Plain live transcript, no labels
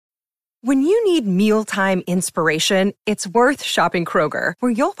When you need mealtime inspiration, it's worth shopping Kroger,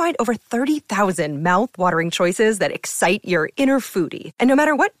 where you'll find over 30,000 mouth-watering choices that excite your inner foodie. And no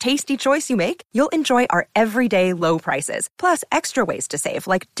matter what tasty choice you make, you'll enjoy our everyday low prices, plus extra ways to save,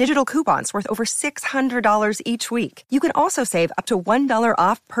 like digital coupons worth over $600 each week. You can also save up to $1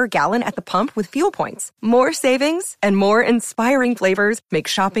 off per gallon at the pump with fuel points. More savings and more inspiring flavors make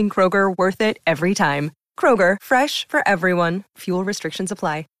shopping Kroger worth it every time. Kroger, fresh for everyone. Fuel restrictions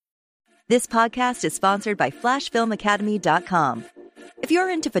apply. This podcast is sponsored by FlashFilmAcademy.com. If you're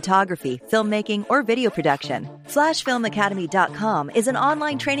into photography, filmmaking, or video production, FlashFilmAcademy.com is an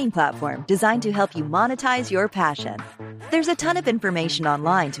online training platform designed to help you monetize your passion. There's a ton of information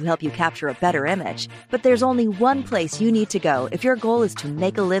online to help you capture a better image, but there's only one place you need to go if your goal is to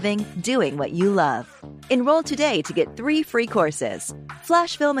make a living doing what you love. Enroll today to get 3 free courses.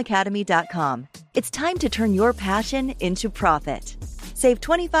 FlashFilmAcademy.com. It's time to turn your passion into profit. Save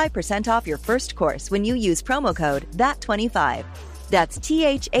 25% off your first course when you use promo code THAT25. That's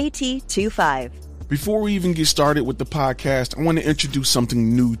THAT25. Before we even get started with the podcast, I want to introduce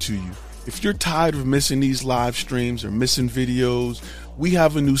something new to you. If you're tired of missing these live streams or missing videos, we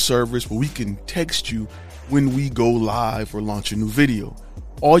have a new service where we can text you when we go live or launch a new video.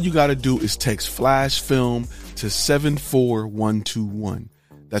 All you got to do is text Flash Film to 74121.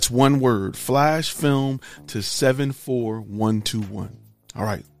 That's one word, Flash Film to 74121. All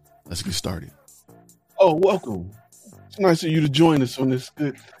right, let's get started. Oh, welcome. It's nice of you to join us on this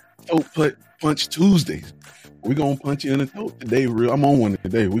good Throat Punch Tuesdays. We're going to punch you in the throat today. I'm on one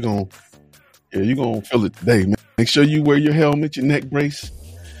today. You're going to feel it today, man. Make sure you wear your helmet, your neck brace,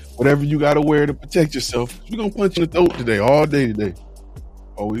 whatever you got to wear to protect yourself. We're going to punch you in the throat today, all day today.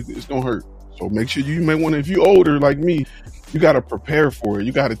 Oh, it's going to hurt. So make sure you may want to, if you're older like me, you got to prepare for it.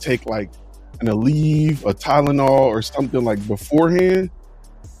 You got to take like an Aleve, a Tylenol or something like beforehand.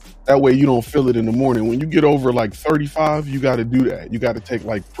 That way you don't feel it in the morning. When you get over like 35, you got to do that. You got to take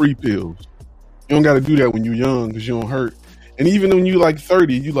like pre-pills. You don't got to do that when you're young because you don't hurt. And even when you like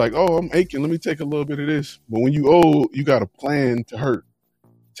 30, you like, oh, I'm aching. Let me take a little bit of this. But when you old, you got to plan to hurt.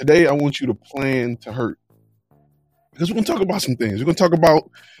 Today, I want you to plan to hurt. Because we're going to talk about some things. We're going to talk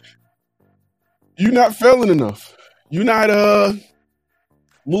about you not failing enough. You're not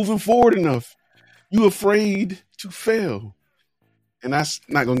moving forward enough. You afraid to fail. And that's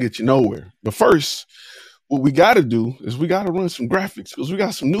not going to get you nowhere. But first, what we got to do is we got to run some graphics because we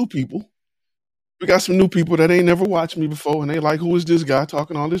got some new people. We got some new people that ain't never watched me before. And they like, who is this guy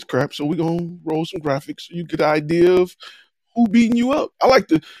talking all this crap? So we're going to roll some graphics so you get an idea of who beating you up.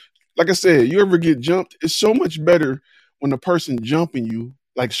 Like I said, you ever get jumped? It's so much better when the person jumping you,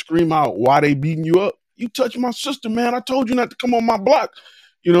 like scream out why they beating you up. You touched my sister, man. I told you not to come on my block.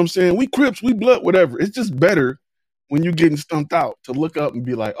 You know what I'm saying? We Crips, we blood, whatever. It's just better when you're getting stumped out to look up and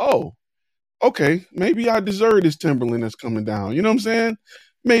be like, oh, okay, maybe I deserve this Timberland that's coming down. You know what I'm saying?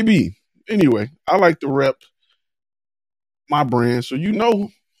 Maybe. Anyway, I like to rep my brand so you know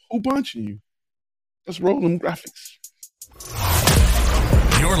who punching you. Let's roll them graphics.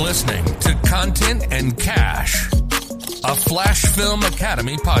 You're listening to Content and Cash, a Flash Film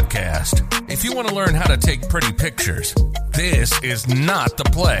Academy podcast. If you want to learn how to take pretty pictures, this is not the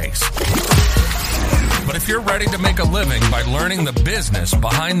place. But if you're ready to make a living by learning the business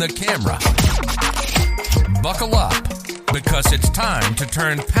behind the camera, buckle up, because it's time to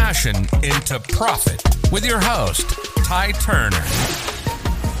turn passion into profit with your host, Ty Turner.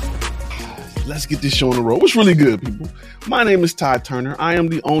 Let's get this show on the road. What's really good, people? My name is Ty Turner. I am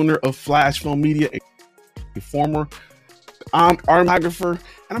the owner of Flash Film Media, a former artographer,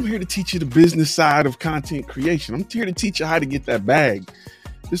 and I'm here to teach you the business side of content creation. I'm here to teach you how to get that bag.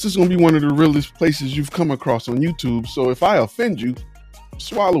 This is going to be one of the realest places you've come across on YouTube. So if I offend you,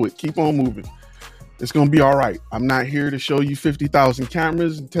 swallow it. Keep on moving. It's going to be all right. I'm not here to show you 50,000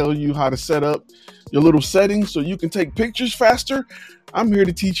 cameras and tell you how to set up your little settings so you can take pictures faster. I'm here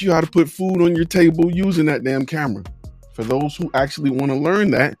to teach you how to put food on your table using that damn camera. For those who actually want to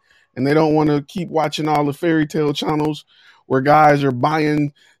learn that and they don't want to keep watching all the fairy tale channels where guys are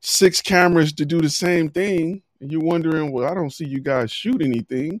buying 6 cameras to do the same thing. And you're wondering, well, I don't see you guys shoot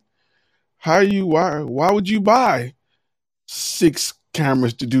anything. Why would you buy 6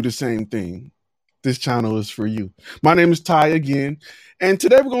 cameras to do the same thing? This channel is for you. My name is Ty again. And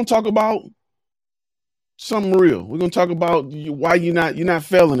today we're going to talk about something real. We're going to talk about why you're not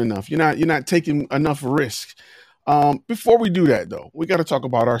failing enough. You're not taking enough risk. Before we do that though, we got to talk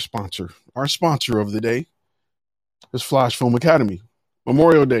about our sponsor. Our sponsor of the day is Flash Film Academy.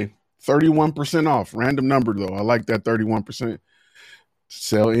 Memorial Day. 31% off. Random number, though. I like that 31%.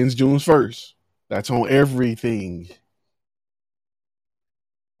 Sale ends June 1st. That's on everything.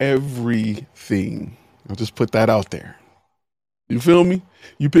 everything. I'll just put that out there. You feel me?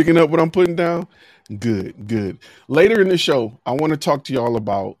 You picking up what I'm putting down? Good, good. Later in the show, I want to talk to y'all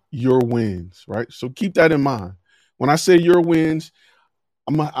about your wins, right? So keep that in mind. When I say your wins,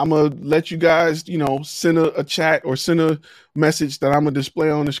 I'm going to let you guys, send a chat or send a message that I'm going to display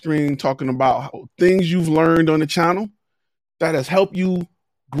on the screen talking about things you've learned on the channel that has helped you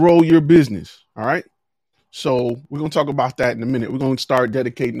grow your business, all right? So we're going to talk about that in a minute. We're going to start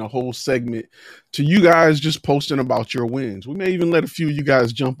dedicating a whole segment to you guys just posting about your wins. We may even let a few of you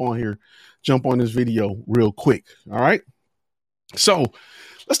guys jump on this video real quick. All right. So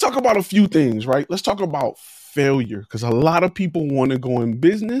let's talk about a few things, right? Let's talk about failure, because a lot of people want to go in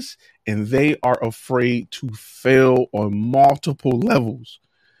business and they are afraid to fail on multiple levels.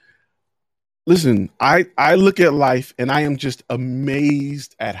 Listen, I look at life and I am just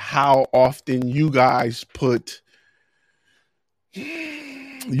amazed at how often you guys put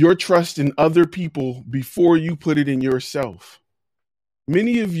your trust in other people before you put it in yourself.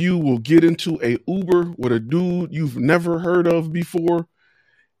 Many of you will get into a Uber with a dude you've never heard of before,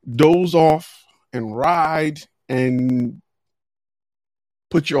 doze off and ride and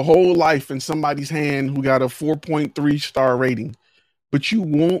put your whole life in somebody's hand who got a 4.3 star rating. But you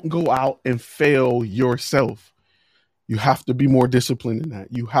won't go out and fail yourself. You have to be more disciplined in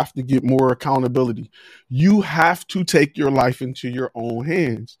that. You have to get more accountability. You have to take your life into your own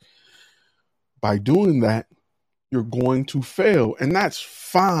hands. By doing that, you're going to fail, and that's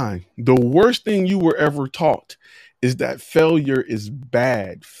fine. The worst thing you were ever taught is that failure is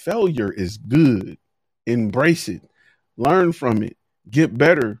bad. Failure is good. Embrace it. Learn from it. Get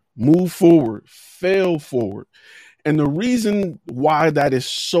better. Move forward. Fail forward. And the reason why that is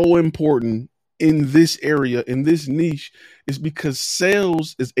so important in this area, in this niche, is because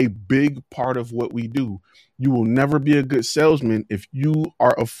sales is a big part of what we do. You will never be a good salesman if you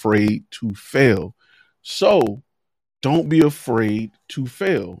are afraid to fail. So don't be afraid to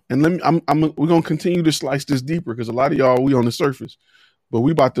fail. And we're going to continue to slice this deeper, because a lot of y'all, we on the surface, but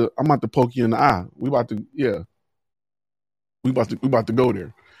I'm about to poke you in the eye. We about to go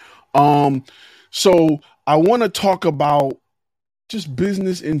there. So I want to talk about just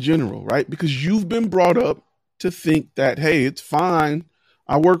business in general, right? Because you've been brought up to think that, hey, it's fine.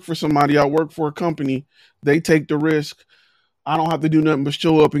 I work for somebody. I work for a company. They take the risk. I don't have to do nothing but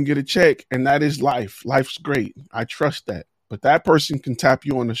show up and get a check. And that is life. Life's great. I trust that. But that person can tap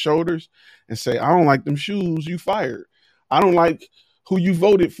you on the shoulders and say, I don't like them shoes. You fired. I don't like who you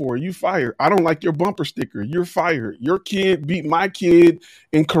voted for. You fired. I don't like your bumper sticker. You're fired. Your kid beat my kid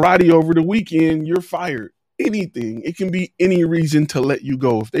in karate over the weekend. You're fired. Anything. It can be any reason to let you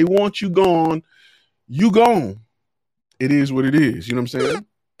go. If they want you gone, you gone. It is what it is. You know what I'm saying?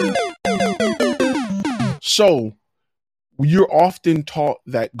 So you're often taught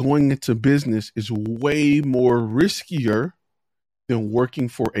that going into business is way more riskier than working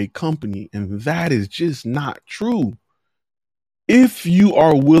for a company. And that is just not true. If you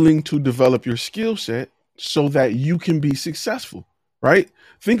are willing to develop your skill set so that you can be successful, right?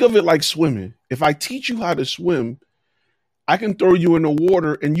 Think of it like swimming. If I teach you how to swim, I can throw you in the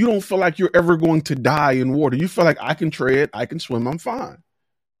water and you don't feel like you're ever going to die in water. You feel like I can tread, I can swim, I'm fine.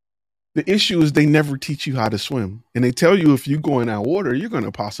 The issue is they never teach you how to swim. And they tell you if you go in that water, you're going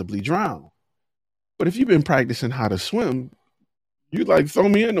to possibly drown. But if you've been practicing how to swim, you like, throw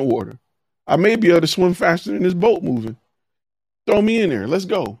me in the water. I may be able to swim faster than this boat moving. Throw me in there. Let's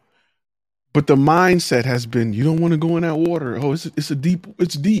go. But the mindset has been, you don't want to go in that water. Oh, it's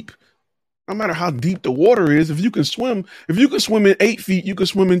deep. No matter how deep the water is, if you can swim in 8 feet, you can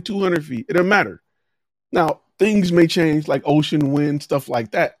swim in 200 feet. It doesn't matter. Now, things may change like ocean wind, stuff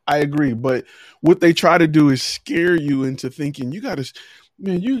like that. I agree. But what they try to do is scare you into thinking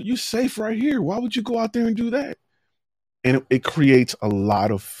you safe right here. Why would you go out there and do that? And it creates a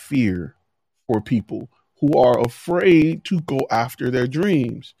lot of fear for people who are afraid to go after their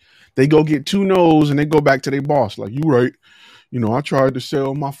dreams. They go get 2 no's and they go back to their boss. Like, you right. I tried to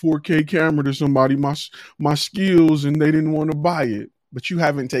sell my 4K camera to somebody, my skills, and they didn't want to buy it. But you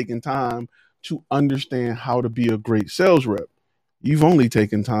haven't taken time to understand how to be a great sales rep. You've only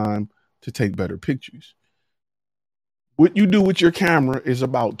taken time to take better pictures. What you do with your camera is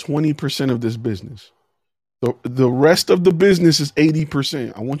about 20% of this business. The rest of the business is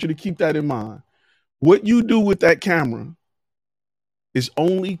 80%. I want you to keep that in mind. What you do with that camera is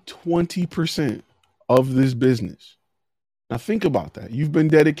only 20% of this business. Now think about that. You've been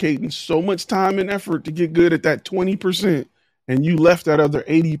dedicating so much time and effort to get good at that 20%, and you left that other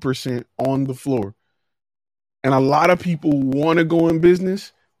 80% on the floor. And a lot of people want to go in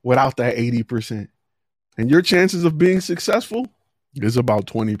business without that 80%. And your chances of being successful is about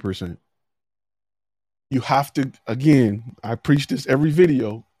 20%. You have to, again, I preach this every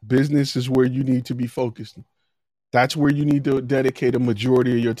video. Business is where you need to be focused. That's where you need to dedicate a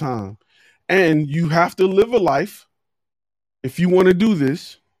majority of your time. And you have to live a life, if you want to do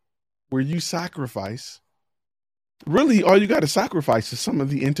this, where you sacrifice. Really, all you got to sacrifice is some of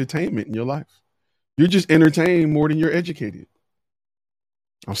the entertainment in your life. You're just entertained more than you're educated.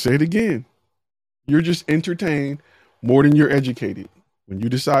 I'll say it again. You're just entertained more than you're educated. When you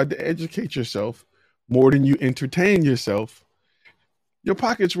decide to educate yourself more than you entertain yourself, your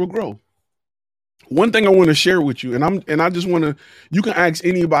pockets will grow. One thing I want to share with you, and I just want to, you can ask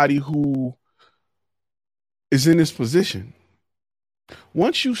anybody who is in this position.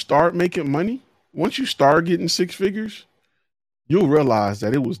 Once you start making money, once you start getting six figures, you'll realize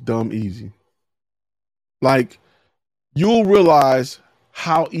that it was dumb easy. Like, you'll realize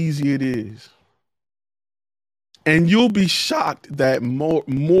how easy it is. And you'll be shocked that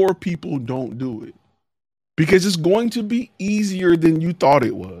more people don't do it, because it's going to be easier than you thought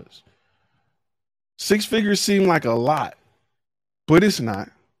it was. Six figures seem like a lot, but it's not.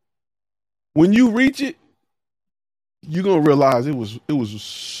 When you reach it, you're going to realize it was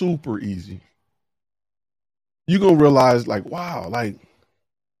super easy. You're going to realize, like, wow, like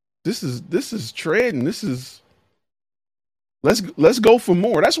this is trading. This is, let's go for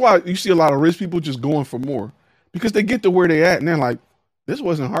more. That's why you see a lot of rich people just going for more, because they get to where they at and they're like, this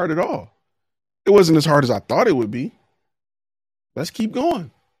wasn't hard at all. It wasn't as hard as I thought it would be. Let's keep going.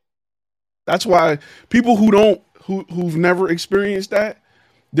 That's why people who've never experienced that,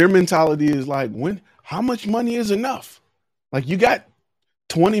 their mentality is like, how much money is enough? Like, you got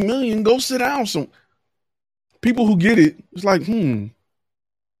 20 million, go sit down. So people who get it, it's like, I'm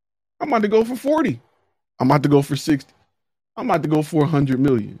about to go for 40. I'm about to go for 60. I'm about to go for 100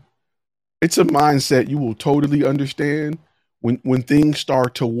 million. It's a mindset you will totally understand when things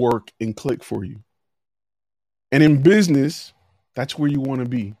start to work and click for you. And in business, that's where you want to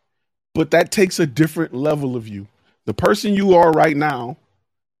be. But that takes a different level of you. The person you are right now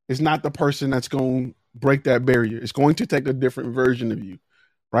is not the person that's going to break that barrier. It's going to take a different version of you,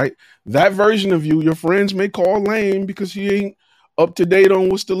 right? That version of you, your friends may call lame because he ain't up to date on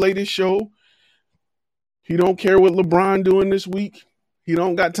what's the latest show. He don't care what LeBron doing this week. He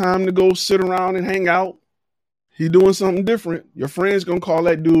don't got time to go sit around and hang out. He doing something different. Your friends going to call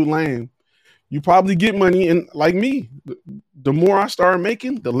that dude lame. You probably get money, and like me, the more I started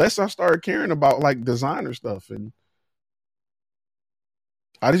making, the less I started caring about like designer stuff, and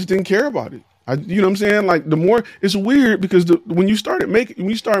I just didn't care about it. You know what I'm saying? Like, the more, it's weird because when you start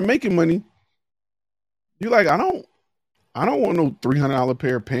making money, you're like, I don't want no $300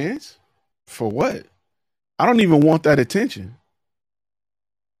 pair of pants. For what? I don't even want that attention.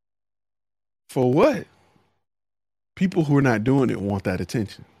 For what? People who are not doing it want that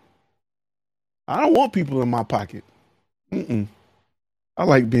attention. I don't want people in my pocket. I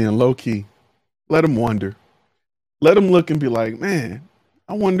like being low key. Let them wonder. Let them look and be like, man,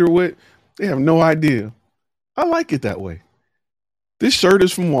 I wonder what, they have no idea. I like it that way. This shirt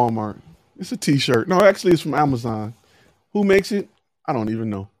is from Walmart. It's a t-shirt. No, actually it's from Amazon. Who makes it? I don't even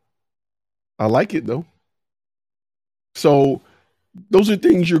know. I like it though. So those are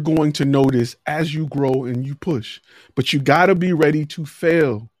things you're going to notice as you grow and you push, but you got to be ready to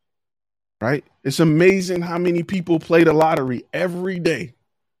fail, right? It's amazing how many people play the lottery every day.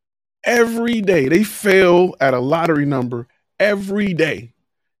 Every day they fail at a lottery number every day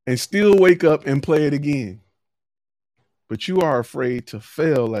and still wake up and play it again. But you are afraid to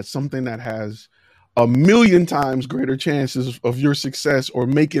fail at something that has 1,000,000 times greater chances of your success or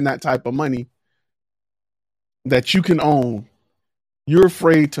making that type of money that you can own. You're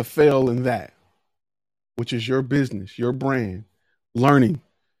afraid to fail in that, which is your business, your brand, learning.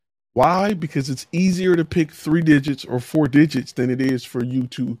 Why? Because it's easier to pick 3 digits or 4 digits than it is for you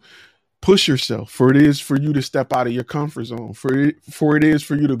to push yourself, for it is for you to step out of your comfort zone, for it is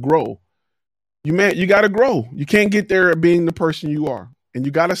for you to grow. You got to grow. You can't get there at being the person you are. And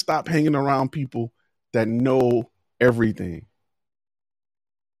you got to stop hanging around people that know everything.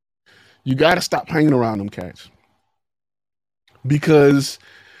 You got to stop hanging around them cats. Because,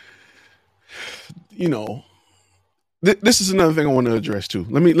 you know, this is another thing I want to address too.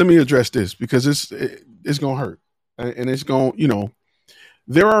 Let me address this because it's going to hurt. And it's going, you know,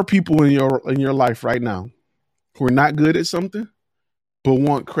 there are people in your life right now who are not good at something, but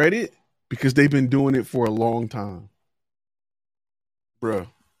want credit because they've been doing it for a long time. Bruh,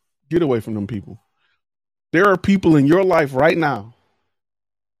 get away from them people. There are people in your life right now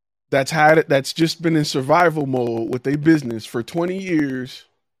that's just been in survival mode with their business for 20 years.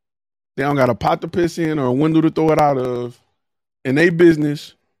 They don't got a pot to piss in or a window to throw it out of. in a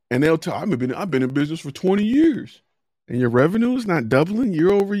business, and they'll tell, I've been in business for 20 years, and your revenue is not doubling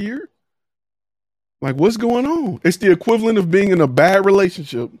year over year. Like, what's going on? It's the equivalent of being in a bad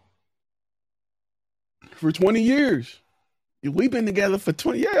relationship for 20 years. We've been together for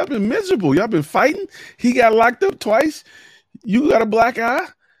 20 years. Y'all been miserable. Y'all been fighting. He got locked up twice. You got a black eye.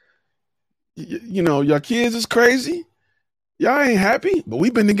 You know, your kids is crazy. Y'all ain't happy, but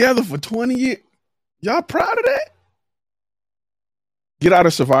we've been together for 20 years. Y'all proud of that? Get out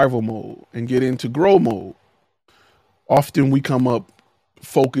of survival mode and get into grow mode. Often we come up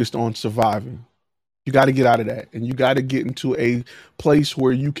focused on surviving. You got to get out of that, and you got to get into a place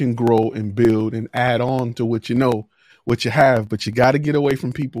where you can grow and build and add on to what you know, what you have. But you got to get away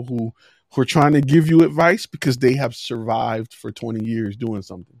from people who are trying to give you advice because they have survived for 20 years doing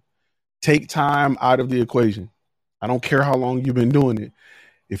something. Take time out of the equation. I don't care how long you've been doing it.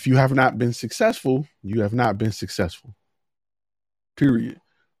 If you have not been successful, you have not been successful. Period.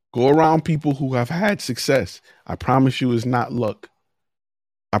 Go around people who have had success. I promise you it's not luck.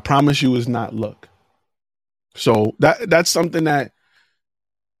 I promise you it's not luck. So that's something that,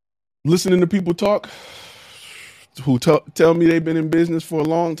 listening to people talk who tell me they've been in business for a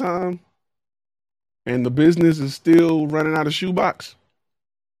long time and the business is still running out of shoebox.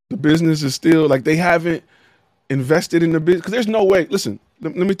 The business is still like they haven't invested in the business. Because there's no way. Listen,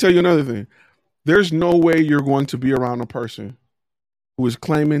 let me tell you another thing. There's no way you're going to be around a person who is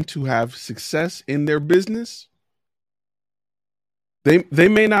claiming to have success in their business. They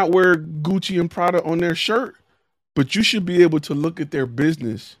may not wear Gucci and Prada on their shirt, but you should be able to look at their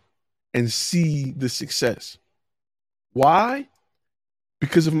business and see the success. Why?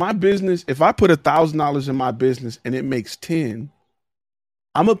 Because if my business, if I put $1,000 in my business and it makes 10,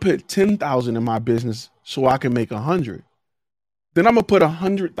 I'm gonna put 10,000 in my business so I can make 100. Then I'm gonna put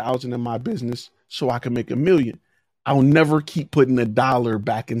 100,000 in my business so I can make $1 million. I'll never keep putting $1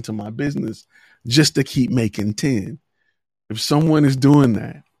 back into my business just to keep making 10. If someone is doing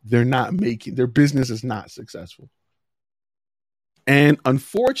that, they're not making, their business is not successful. And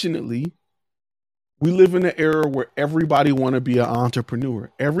unfortunately, we live in an era where everybody want to be an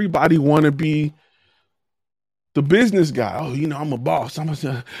entrepreneur. Everybody want to be the business guy. Oh, you know, I'm a boss.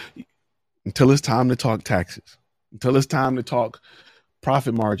 Until it's time to talk taxes, until it's time to talk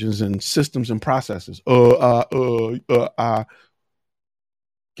profit margins and systems and processes.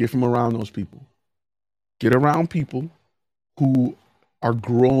 Get from around those people. Get around people who are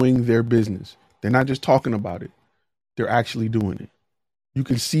growing their business. They're not just talking about it. They're actually doing it. You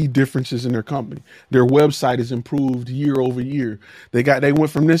can see differences in their company. Their website is improved year over year. They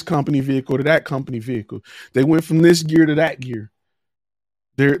went from this company vehicle to that company vehicle. They went from this gear to that gear.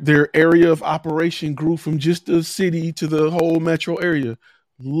 Their area of operation grew from just the city to the whole metro area.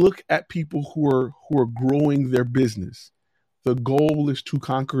 Look at people who are growing their business. The goal is to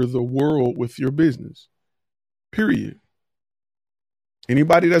conquer the world with your business. Period.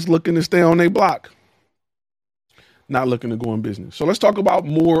 Anybody that's looking to stay on their block, not looking to go in business. So let's talk about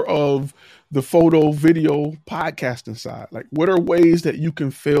more of the photo, video, podcasting side. Like, what are ways that you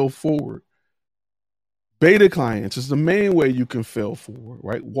can fail forward? Beta clients is the main way you can fail forward,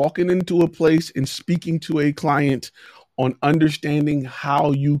 right? Walking into a place and speaking to a client on understanding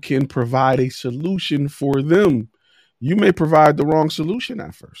how you can provide a solution for them. You may provide the wrong solution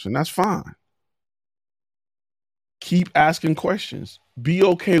at first, and that's fine. Keep asking questions. Be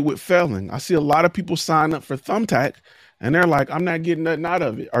okay with failing. I see a lot of people sign up for Thumbtack and they're like, I'm not getting nothing out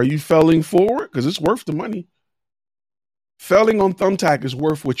of it. Are you failing forward? Because it's worth the money. Failing on Thumbtack is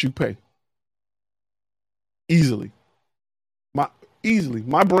worth what you pay. Easily.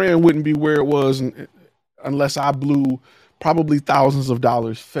 My brand wouldn't be where it was unless I blew probably thousands of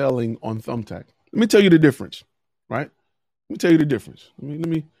dollars failing on Thumbtack. Let me tell you the difference, right? Let me tell you the difference. Let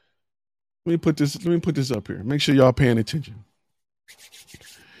me put this up here. Make sure y'all paying attention.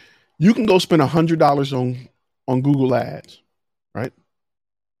 You can go spend $100 on Google Ads, right?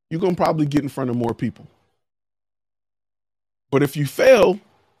 You're going to probably get in front of more people. But if you fail,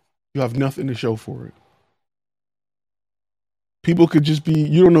 you have nothing to show for it. People could just be,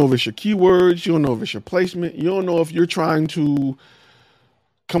 you don't know if it's your keywords, you don't know if it's your placement, you don't know if you're trying to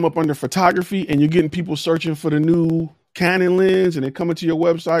come up under photography and you're getting people searching for the new Canon lens and they're coming to your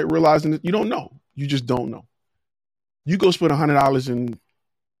website realizing that you don't know. You just don't know. You go spend $100 in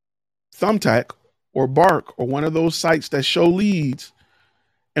Thumbtack or Bark or one of those sites that show leads.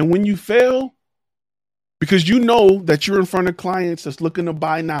 And when you fail, because you know that you're in front of clients that's looking to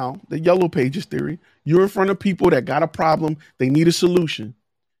buy now, the yellow pages theory, you're in front of people that got a problem, they need a solution.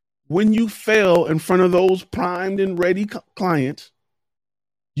 When you fail in front of those primed and ready clients,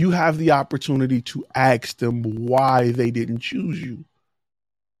 you have the opportunity to ask them why they didn't choose you.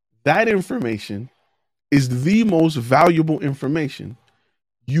 That information is the most valuable information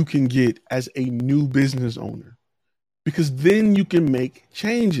you can get as a new business owner, because then you can make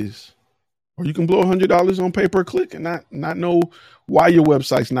changes, or you can blow $100 on pay-per-click and not know why your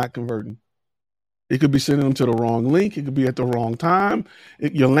website's not converting. It could be sending them to the wrong link. It could be at the wrong time.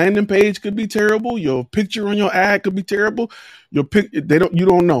 Your landing page could be terrible. Your picture on your ad could be terrible. You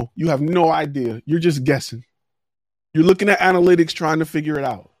don't know. You have no idea. You're just guessing. You're looking at analytics trying to figure it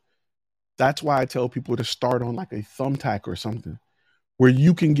out. That's why I tell people to start on like a Thumbtack or something where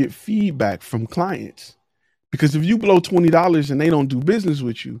you can get feedback from clients. Because if you blow $20 and they don't do business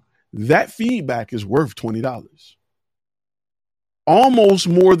with you, that feedback is worth $20. Almost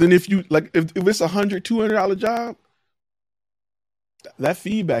more than if you like, if it's $100, $200 job, that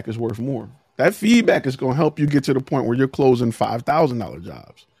feedback is worth more. That feedback is going to help you get to the point where you're closing $5,000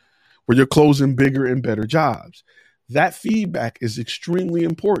 jobs, where you're closing bigger and better jobs. That feedback is extremely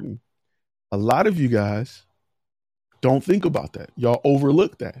important. A lot of you guys don't think about that. Y'all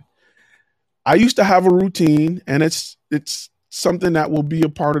overlook that. I used to have a routine, and it's something that will be a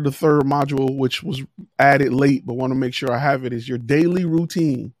part of the third module, which was added late, but want to make sure I have it, is your daily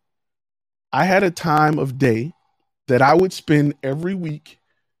routine. I had a time of day that I would spend every week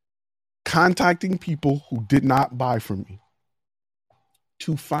contacting people who did not buy from me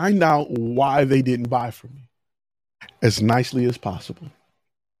to find out why they didn't buy from me as nicely as possible.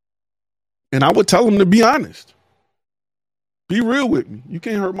 And I would tell them to be honest. Be real with me. You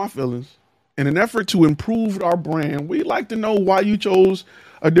can't hurt my feelings. In an effort to improve our brand, we'd like to know why you chose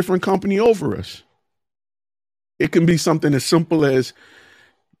a different company over us. It can be something as simple as,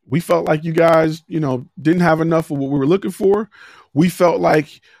 we felt like you guys, didn't have enough of what we were looking for. We felt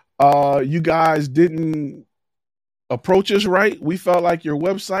like you guys didn't approach us right. We felt like your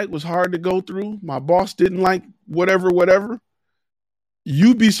website was hard to go through. My boss didn't like whatever.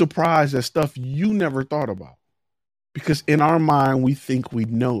 You'd be surprised at stuff you never thought about. Because in our mind, we think we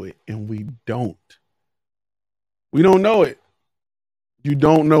know it, and we don't. We don't know it. You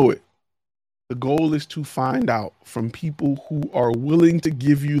don't know it. The goal is to find out from people who are willing to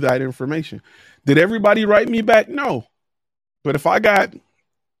give you that information. Did everybody write me back? No. But if I got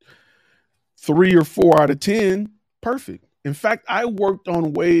 3 or 4 out of 10, perfect. In fact, I worked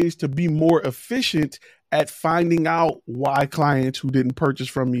on ways to be more efficient at finding out why clients who didn't purchase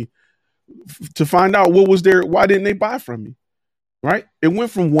from me, to find out why didn't they buy from me, right? It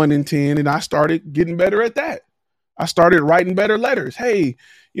went from 1 in 10, and I started getting better at that. I started writing better letters. Hey,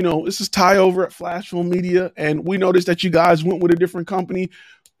 this is Ty over at Flash Film Media, and we noticed that you guys went with a different company.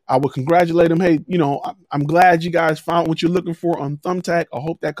 I would congratulate them. Hey, I'm glad you guys found what you're looking for on Thumbtack. I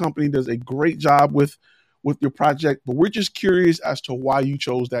hope that company does a great job with your project, but we're just curious as to why you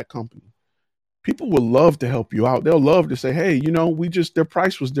chose that company. People would love to help you out. They'll love to say, hey, their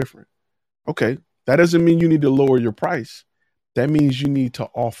price was different. Okay, that doesn't mean you need to lower your price. That means you need to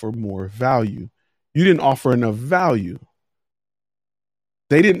offer more value. You didn't offer enough value.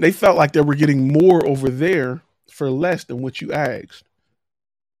 They felt like they were getting more over there for less than what you asked.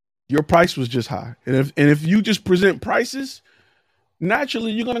 Your price was just high. And if you just present prices,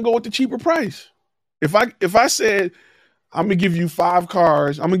 naturally you're going to go with the cheaper price. If I said, I'm going to give you 5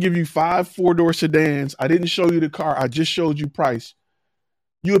 cars, I'm going to give you 5 4-door sedans, I didn't show you the car, I just showed you price,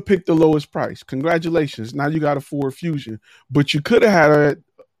 you would pick the lowest price. Congratulations. Now you got a Ford Fusion. But you could have had a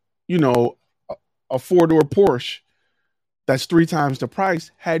 4-door Porsche that's 3 times the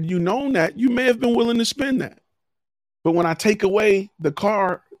price. Had you known that, you may have been willing to spend that. But when I take away the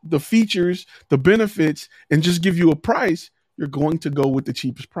car, the features, the benefits, and just give you a price, you're going to go with the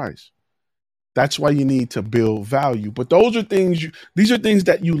cheapest price. That's why you need to build value. But these are things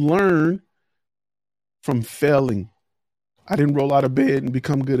that you learn from failing. I didn't roll out of bed and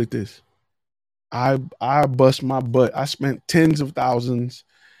become good at this. I bust my butt. I spent tens of thousands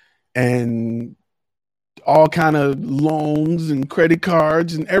and all kind of loans and credit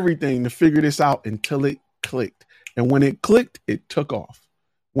cards and everything to figure this out until it clicked. And when it clicked, it took off.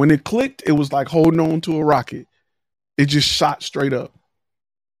 When it clicked, it was like holding on to a rocket. It just shot straight up.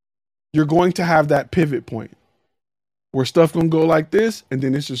 You're going to have that pivot point where stuff going to go like this, and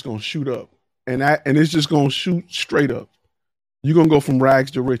then it's just going to shoot up. And it's just going to shoot straight up. You're going to go from rags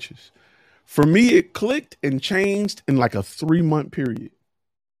to riches. For me, it clicked and changed in like a 3-month period.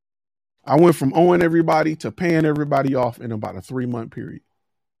 I went from owing everybody to paying everybody off in about a 3-month period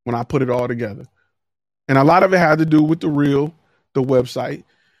when I put it all together. And a lot of it had to do with the website,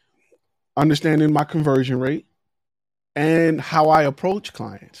 understanding my conversion rate, and how I approach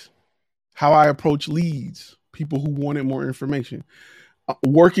clients, how I approach leads, people who wanted more information.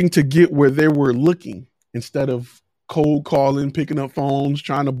 working to get where they were looking instead of cold calling, picking up phones,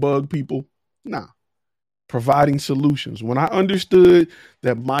 trying to bug people. Nah, providing solutions. When I understood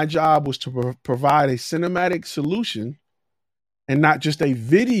that my job was to provide a cinematic solution and not just a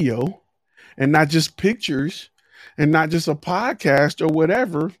video and not just pictures and not just a podcast or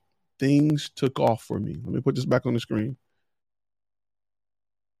whatever, things took off for me. Let me put this back on the screen.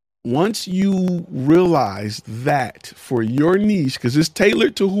 Once you realize that for your niche, because it's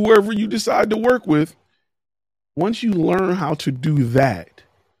tailored to whoever you decide to work with, once you learn how to do that,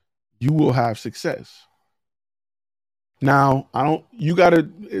 you will have success. Now,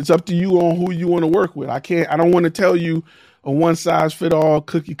 it's up to you on who you want to work with. I don't want to tell you a one size fit all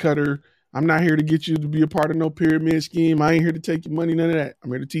cookie cutter. I'm not here to get you to be a part of no pyramid scheme. I ain't here to take your money, none of that. I'm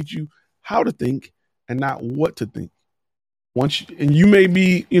here to teach you how to think and not what to think. And you may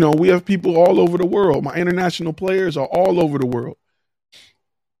be, we have people all over the world. My international players are all over the world.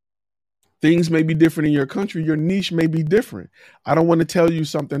 Things may be different in your country. Your niche may be different. I don't want to tell you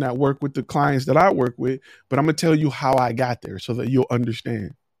something that work with the clients that I work with, but I'm going to tell you how I got there so that you'll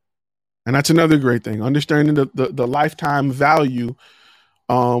understand. And that's another great thing. Understanding the lifetime value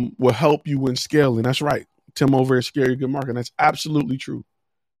will help you when scaling. That's right. Tim over at Scary Good Marketing. That's absolutely true.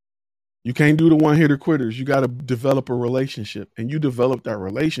 You can't do the one-hitter quitters. You got to develop a relationship, and you develop that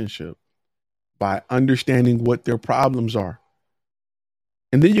relationship by understanding what their problems are.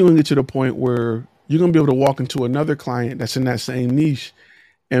 And then you're going to get to the point where you're going to be able to walk into another client that's in that same niche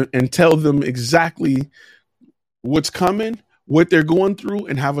and tell them exactly what's coming, what they're going through,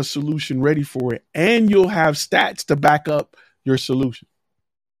 and have a solution ready for it. And you'll have stats to back up your solution.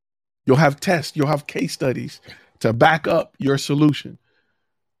 You'll have tests, you'll have case studies to back up your solution.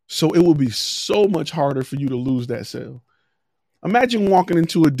 So it will be so much harder for you to lose that sale. Imagine walking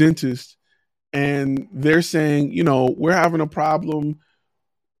into a dentist and they're saying, we're having a problem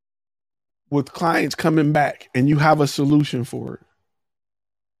with clients coming back, and you have a solution for it.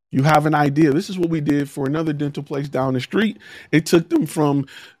 You have an idea. This is what we did for another dental place down the street. It took them from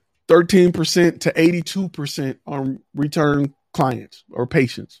 13% to 82% on return clients or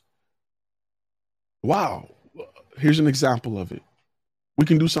patients. Wow. Here's an example of it. We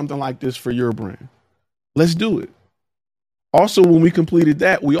can do something like this for your brand. Let's do it. Also, when we completed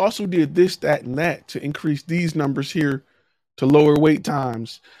that, we also did this, that, and that to increase these numbers here, to lower wait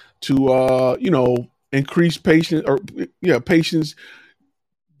times, to increase patients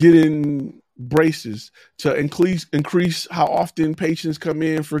getting braces, to increase how often patients come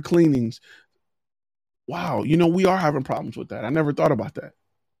in for cleanings. Wow, we are having problems with that. I never thought about that.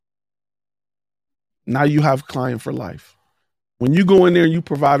 Now you have client for life. When you go in there and you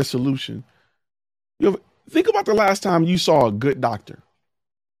provide a solution, think about the last time you saw a good doctor.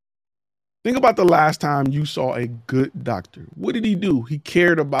 Think about the last time you saw a good doctor. What did he do? He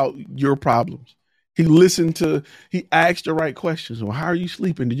cared about your problems. He asked the right questions. Well, how are you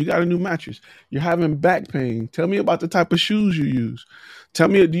sleeping? Did you got a new mattress? You're having back pain. Tell me about the type of shoes you use. Tell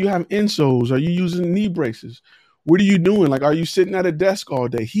me, do you have insoles? Are you using knee braces? What are you doing? Are you sitting at a desk all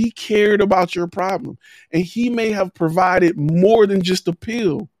day? He cared about your problem, and he may have provided more than just a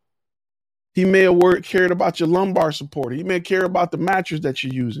pill. He may have cared about your lumbar support. He may care about the mattress that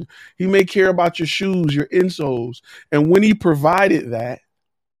you're using. He may care about your shoes, your insoles. And when he provided that,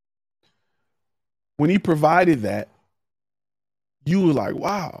 you were like,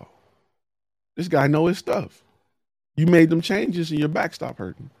 wow, this guy knows his stuff. You made them changes and your back stopped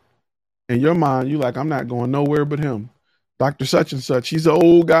hurting. In your mind, you're like, I'm not going nowhere but him. Dr. Such and Such, he's an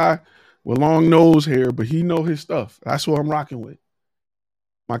old guy with long nose hair, but he know his stuff. That's what I'm rocking with.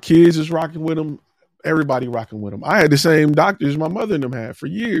 My kids is rocking with him. Everybody rocking with him. I had the same doctors my mother and them had for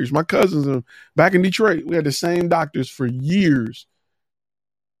years. My cousins back in Detroit, we had the same doctors for years.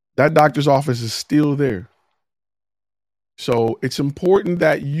 That doctor's office is still there. So it's important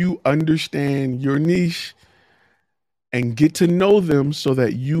that you understand your niche and get to know them so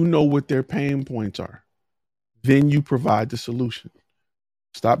that you know what their pain points are. Then you provide the solution.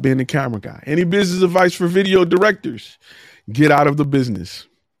 Stop being the camera guy. Any business advice for video directors? Get out of the business.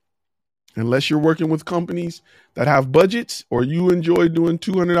 Unless you're working with companies that have budgets or you enjoy doing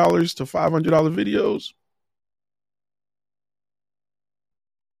 $200 to $500 videos,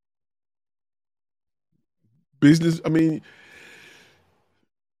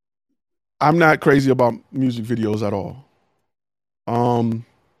 I'm not crazy about music videos at all. And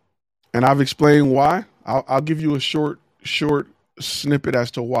I've explained why. I'll give you a short snippet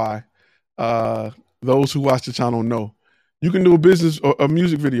as to why. Those who watch the channel know. You can do a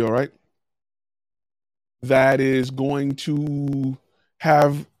music video, right? That is going to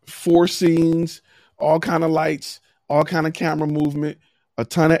have 4 scenes, all kind of lights, all kind of camera movement, a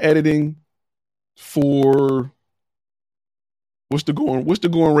ton of editing for what's the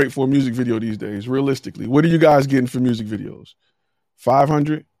going rate for a music video these days? Realistically, what are you guys getting for music videos?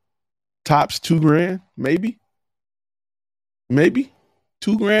 500, tops $2,000, maybe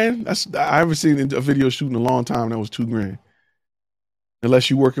 $2,000. I haven't seen a video shoot in a long time that was $2,000. Unless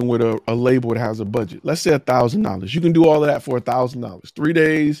you're working with a label that has a budget. Let's say $1,000. You can do all of that for $1,000. 3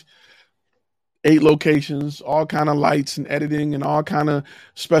 days, 8 locations, all kind of lights and editing and all kind of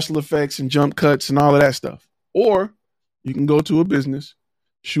special effects and jump cuts and all of that stuff. Or you can go to a business,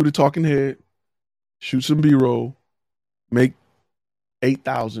 shoot a talking head, shoot some B-roll, make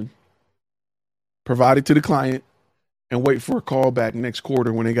 $8,000, provide it to the client, and wait for a call back next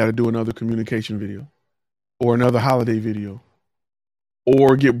quarter when they got to do another communication video or another holiday video,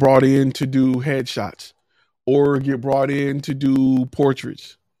 or get brought in to do headshots, or get brought in to do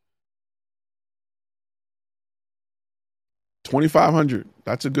portraits. $2,500.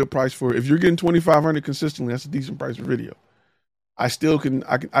 That's a good price for it. If you're getting $2,500 consistently, that's a decent price for video. I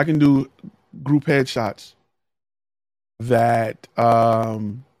can do group headshots that I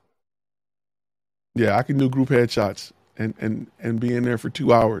can do group headshots and be in there for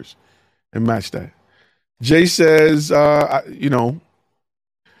 2 hours and match that. Jay says, don't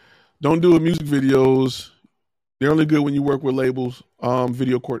do music videos. They're only good when you work with labels.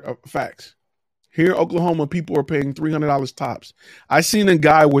 Video court facts. Here in Oklahoma, people are paying $300 tops. I seen a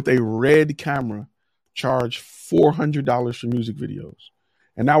guy with a red camera charge $400 for music videos.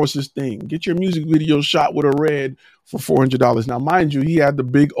 And that was his thing. Get your music video shot with a red for $400. Now, mind you, he had the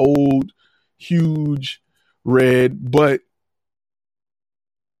big, old, huge red, but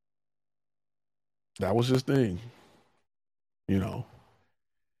that was his thing,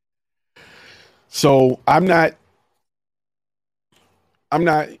 So I'm not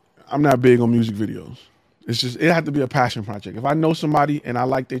big on music videos. It had to be a passion project. If I know somebody and I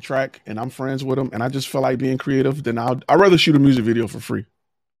like their track and I'm friends with them and I just feel like being creative, then I'd rather shoot a music video for free.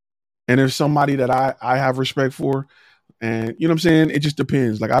 And there's somebody that I have respect for, and you know what I'm saying? It just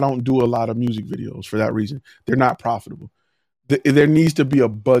depends. Like, I don't do a lot of music videos for that reason. They're not profitable. There needs to be a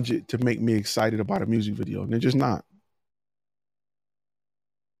budget to make me excited about a music video, and they're just not.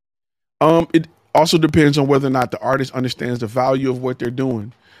 It also depends on whether or not the artist understands the value of what they're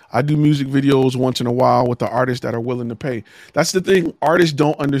doing. I do music videos once in a while with the artists that are willing to pay. That's the thing. Artists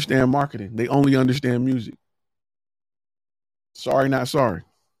don't understand marketing. They only understand music. Sorry, not sorry.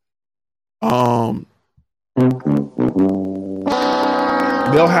 They'll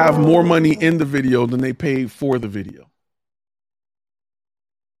have more money in the video than they paid for the video.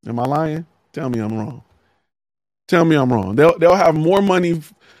 Am I lying? Tell me I'm wrong. They'll have more money.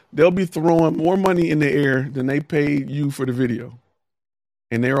 They'll be throwing more money in the air than they paid you for the video.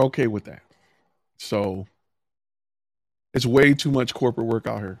 And they're okay with that. So it's way too much corporate work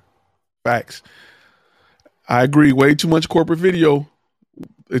out here. Facts. I agree. Way too much corporate video.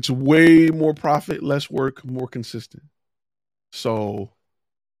 It's way more profit, less work, more consistent. So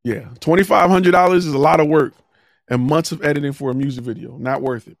yeah, $2,500 is a lot of work and months of editing for a music video. Not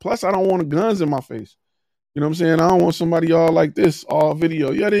worth it. Plus, I don't want guns in my face. You know what I'm saying? I don't want somebody all like this, all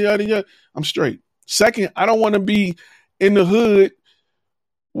video, yada, yada, yada. I'm straight. Second, I don't want to be in the hood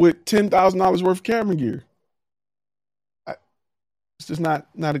with $10,000 worth of camera gear. It's just not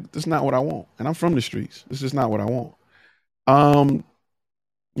what I want. And I'm from the streets. It's just not what I want.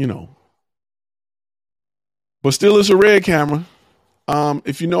 But still, it's a red camera.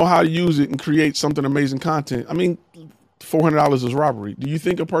 If you know how to use it and create something amazing content, I mean, $400 is robbery. Do you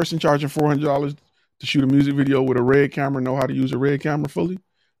think a person charging $400 to shoot a music video with a red camera know how to use a red camera fully?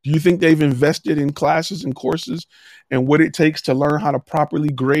 Do you think they've invested in classes and courses and what it takes to learn how to properly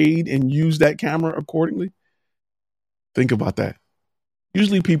grade and use that camera accordingly? Think about that.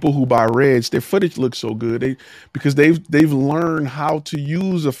 Usually people who buy reds, their footage looks so good because they've learned how to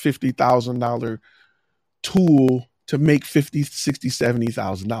use a $50,000 tool to make $50,000, $60,000,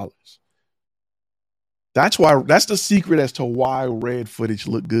 $70,000. That's the secret as to why red footage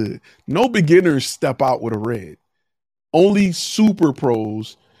look good. No beginners step out with a red. Only super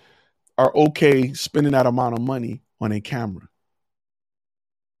pros are okay spending that amount of money on a camera.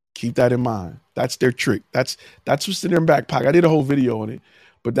 Keep that in mind. That's their trick. That's what's in their back pocket. I did a whole video on it,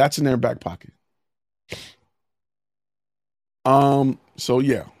 but that's in their back pocket. So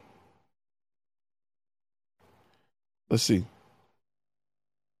yeah. Let's see.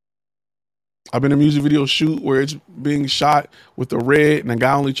 I've been in a music video shoot where it's being shot with the red and the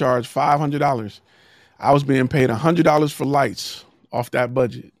guy only charged $500. I was being paid $100 for lights off that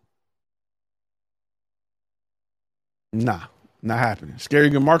budget. Nah, not happening. Scary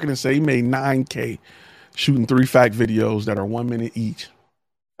Good Marketing say he made $9,000 shooting 3 fact videos that are 1 minute each.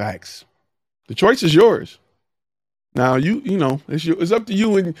 Facts. The choice is yours. Now you know it's up to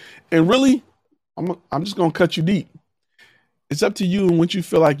you, and really, I'm just gonna cut you deep. It's up to you and what you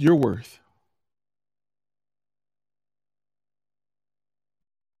feel like you're worth.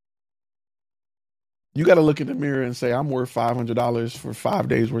 You got to look in the mirror and say, I'm worth $500 for 5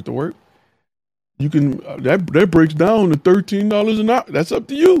 days worth of work. You can that breaks down to $13 an hour. That's up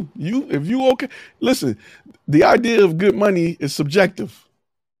to you. If you okay. Listen, the idea of good money is subjective.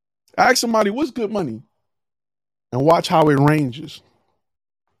 Ask somebody what's good money, and watch how it ranges.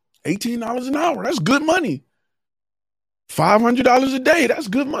 $18 an hour, that's good money. $500 a day, that's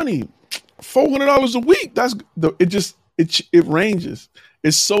good money. $400 a week, it ranges.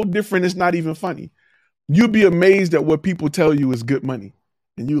 It's so different. It's not even funny. You'd be amazed at what people tell you is good money,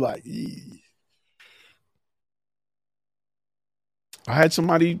 and you like. Eee. I had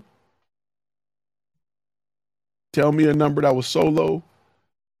somebody tell me a number that was so low.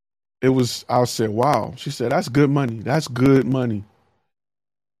 I said, wow. She said, that's good money. That's good money.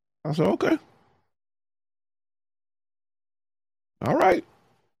 I said, okay. All right.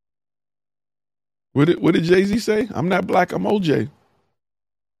 What did Jay-Z say? I'm not black, I'm OJ.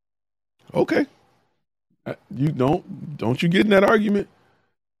 Okay. You don't you get in that argument?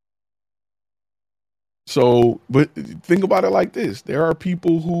 So, but think about it like this. There are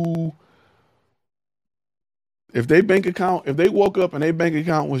people who, if they woke up and their bank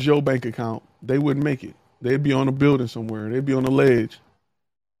account was your bank account, they wouldn't make it. They'd be on a building somewhere. They'd be on a ledge.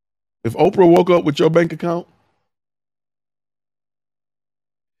 If Oprah woke up with your bank account,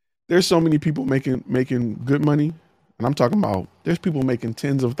 there's so many people making good money. And I'm talking about, there's people making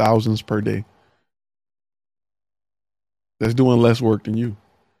tens of thousands per day that's doing less work than you.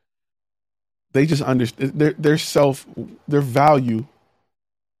 They just understand their value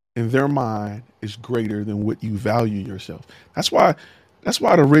in their mind is greater than what you value yourself. That's why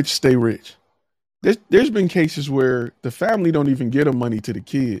the rich stay rich. There's been cases where the family don't even get the money to the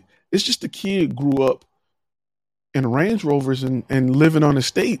kid. It's just the kid grew up in Range Rovers and living on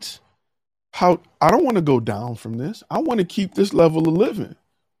estates. I don't want to go down from this. I want to keep this level of living.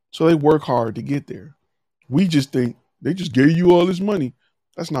 So they work hard to get there. We just think they just gave you all this money.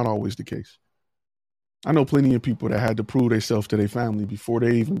 That's not always the case. I know plenty of people that had to prove themselves to their family before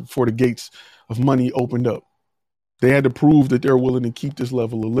the gates of money opened up. They had to prove that they're willing to keep this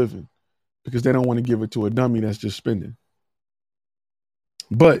level of living because they don't want to give it to a dummy that's just spending.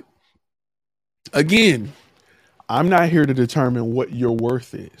 But again, I'm not here to determine what your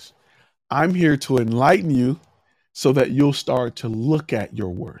worth is. I'm here to enlighten you so that you'll start to look at your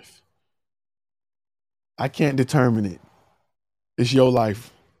worth. I can't determine it. It's your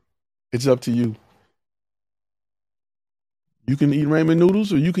life. It's up to you. You can eat ramen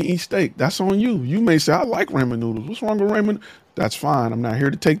noodles or you can eat steak. That's on you. You may say, I like ramen noodles. What's wrong with ramen? That's fine. I'm not here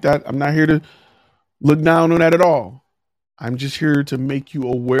to take that. I'm not here to look down on that at all. I'm just here to make you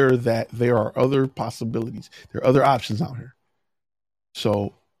aware that there are other possibilities. There are other options out here.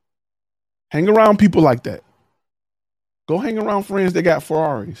 So hang around people like that. Go hang around friends that got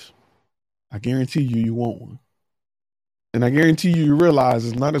Ferraris. I guarantee you want one. And I guarantee you realize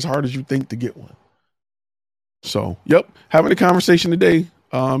it's not as hard as you think to get one. So, having a conversation today,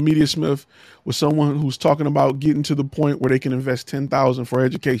 Media Smith, with someone who's talking about getting to the point where they can invest $10,000 for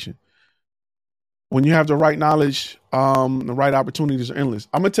education. When you have the right knowledge, the right opportunities are endless.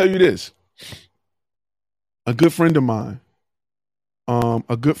 I'm gonna tell you this: a good friend of mine,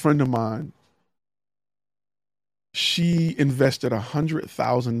 she invested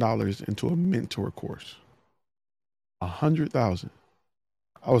 $100,000 into a mentor course. $100,000.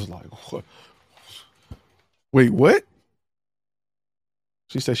 I was like, what? Wait, what?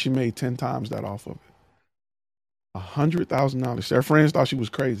 She said she made 10 times that off of it. $100,000. Her friends thought she was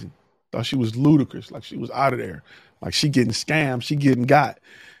crazy. Thought she was ludicrous. Like she was out of there. Like she getting scammed. She getting got.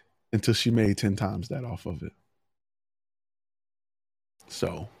 Until she made 10 times that off of it.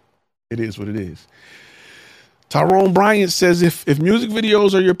 So it is what it is. Tyrone Bryant says if music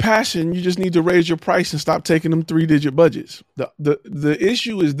videos are your passion, you just need to raise your price and stop taking them 3-digit budgets. The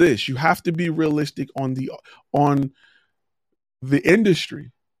issue is this: you have to be realistic on the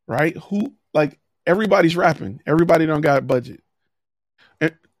industry, right? Everybody's rapping, everybody don't got a budget,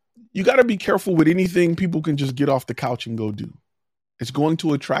 and you got to be careful with anything people can just get off the couch and go do. It's going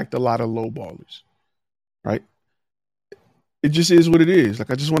to attract a lot of lowballers, right? It just is what it is.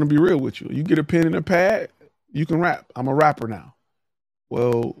 Like I just want to be real with you. You get a pen and a pad. You can rap. I'm a rapper now.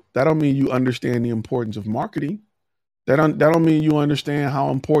 Well, that don't mean you understand the importance of marketing. That don't mean you understand how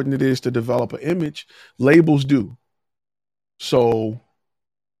important it is to develop an image. Labels do. So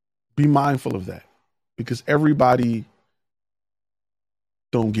be mindful of that because everybody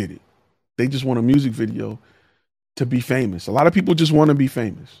don't get it. They just want a music video to be famous. A lot of people just want to be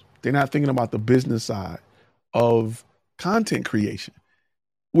famous. They're not thinking about the business side of content creation,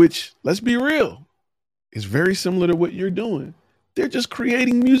 which, let's be real, is very similar to what you're doing. They're just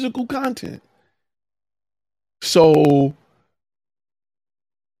creating musical content. So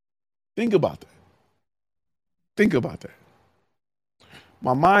think about that. Think about that.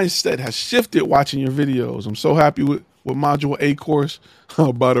 My mindset has shifted watching your videos. I'm so happy with Module A course.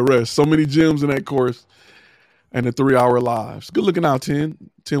 By the rest, so many gems in that course and the 3-hour lives. Good looking out,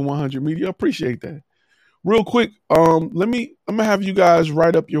 100 Media. I appreciate that. Real quick, I'm gonna have you guys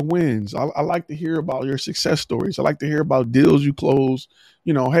write up your wins. I like to hear about your success stories. I like to hear about deals you close.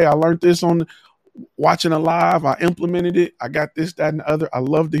 You know, hey, I learned this on watching a live. I implemented it. I got this, that, and the other. I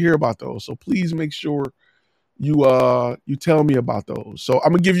love to hear about those. So please make sure you tell me about those. So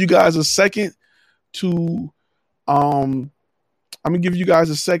I'm gonna give you guys a second to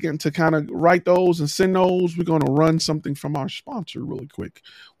kind of write those and send those. We're going to run something from our sponsor really quick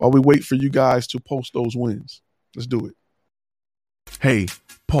while we wait for you guys to post those wins. Let's do it. Hey,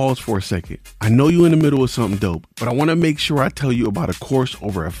 pause for a second. I know you're in the middle of something dope, but I want to make sure I tell you about a course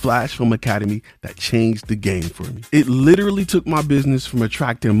over at Flash Film Academy that changed the game for me. It literally took my business from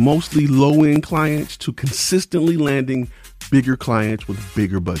attracting mostly low-end clients to consistently landing bigger clients with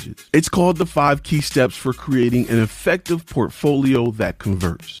bigger budgets. It's called the 5 Key Steps for Creating an Effective Portfolio That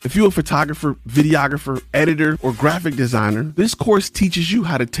Converts. If you're a photographer, videographer, editor, or graphic designer, this course teaches you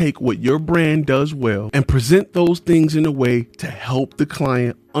how to take what your brand does well and present those things in a way to help the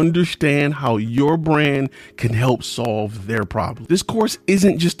client understand how your brand can help solve their problem. This course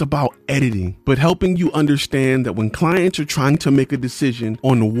isn't just about editing, but helping you understand that when clients are trying to make a decision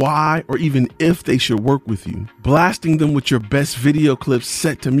on why or even if they should work with you, blasting them with your best video clips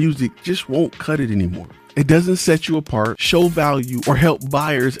set to music just won't cut it anymore. It doesn't set you apart, show value, or help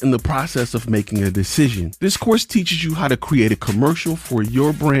buyers in the process of making a decision. This course teaches you how to create a commercial for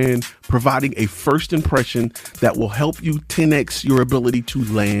your brand, providing a first impression that will help you 10x your ability to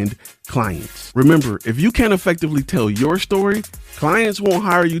land clients. Remember, if you can't effectively tell your story, clients won't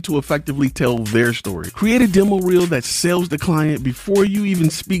hire you to effectively tell their story. Create a demo reel that sells the client before you even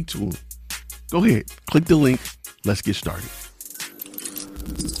speak to them. Go ahead, click the link. Let's get started.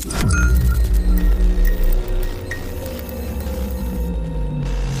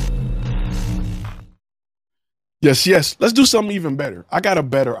 Yes. Let's do something even better. I got a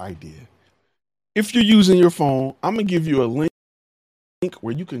better idea. If you're using your phone, I'm going to give you a link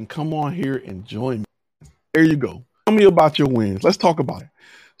where you can come on here and join me. There you go. Tell me about your wins. Let's talk about it.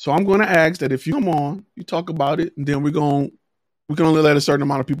 So I'm going to ask that if you come on, you talk about it, and then we can only let a certain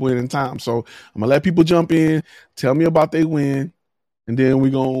amount of people in time. So I'm going to let people jump in, tell me about their win, and then we're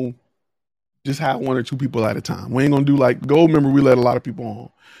going to just have 1 or 2 people at a time. We ain't going to do like gold member. We let a lot of people on.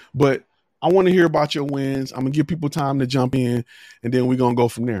 But I want to hear about your wins. I'm going to give people time to jump in, and then we're going to go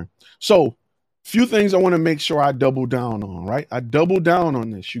from there. So few things I want to make sure I double down on, right? I double down on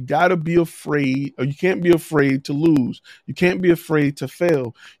this. You got to be afraid, or you can't be afraid to lose. You can't be afraid to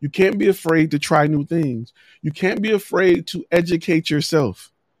fail. You can't be afraid to try new things. You can't be afraid to educate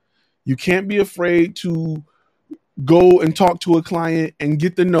yourself. You can't be afraid to go and talk to a client and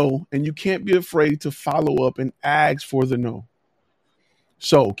get the no, and you can't be afraid to follow up and ask for the no.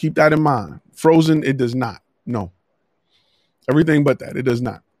 So keep that in mind. Frozen, it does not. No. Everything but that. It does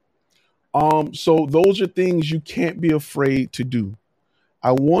not. So those are things you can't be afraid to do.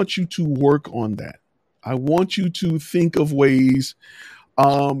 I want you to work on that. I want you to think of ways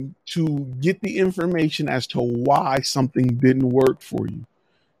to get the information as to why something didn't work for you.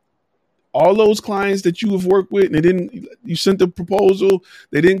 All those clients that you have worked with, and you sent the proposal,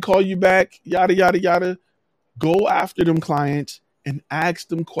 they didn't call you back, yada, yada, yada. Go after them clients and ask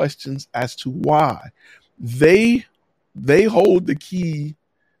them questions as to why. They hold the key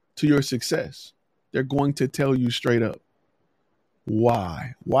to your success. They're going to tell you straight up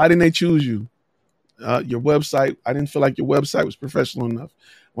why. Why didn't they choose you? Your website, I didn't feel like your website was professional enough.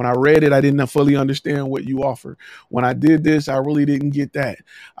 When I read it, I didn't fully understand what you offer. When I did this, I really didn't get that.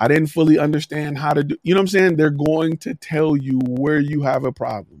 I didn't fully understand how to do, you know what I'm saying? They're going to tell you where you have a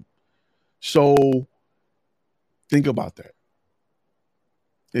problem. So think about that.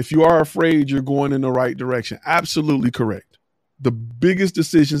 If you are afraid, you're going in the right direction. Absolutely correct. The biggest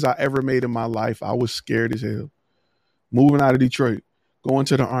decisions I ever made in my life, I was scared as hell. Moving out of Detroit, going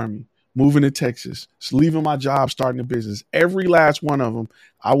to the Army, moving to Texas, leaving my job, starting a business. Every last one of them,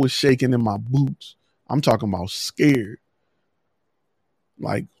 I was shaking in my boots. I'm talking about scared.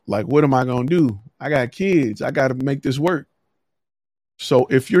 Like what am I going to do? I got kids. I got to make this work. So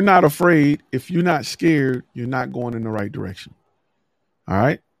if you're not afraid, if you're not scared, you're not going in the right direction. All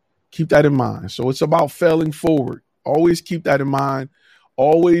right. Keep that in mind. So it's about failing forward. Always keep that in mind.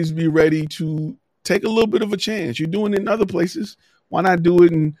 Always be ready to take a little bit of a chance. You're doing it in other places. Why not do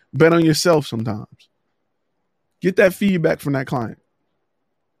it and bet on yourself sometimes? Get that feedback from that client.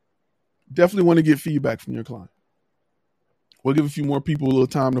 Definitely want to get feedback from your client. We'll give a few more people a little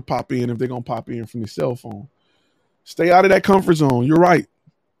time to pop in if they're going to pop in from their cell phone. Stay out of that comfort zone. You're right.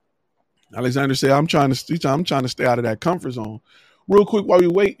 Alexander said, I'm trying to stay out of that comfort zone. Real quick while we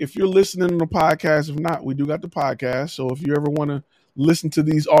wait, if you're listening to the podcast, if not, we do got the podcast. So if you ever want to listen to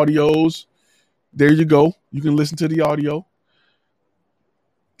these audios, there you go. You can listen to the audio.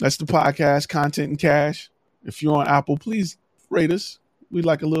 That's the podcast, Content and Cash. If you're on Apple, please rate us. We'd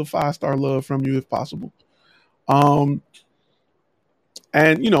like a little 5-star love from you if possible. And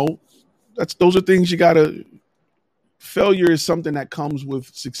those are things you gotta. Failure is something that comes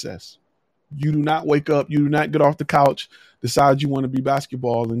with success. You do not wake up, you do not get off the couch, decide you want to be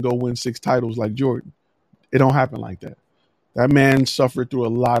basketball and go win 6 titles like Jordan. It don't happen like that. That man suffered through a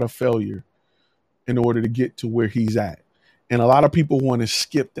lot of failure in order to get to where he's at. And a lot of people want to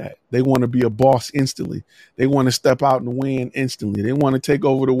skip that. They want to be a boss instantly. They want to step out and win instantly. They want to take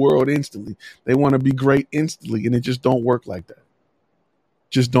over the world instantly. They want to be great instantly. And it just don't work like that.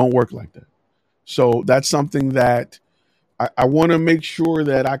 Just don't work like that. So that's something that I want to make sure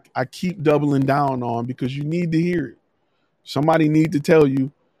that I keep doubling down on, because you need to hear it. Somebody need to tell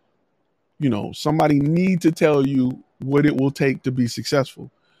you, somebody need to tell you what it will take to be successful.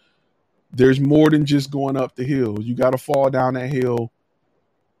 There's more than just going up the hill. You got to fall down that hill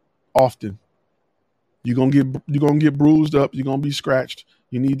often. You're going to get bruised up. You're going to be scratched.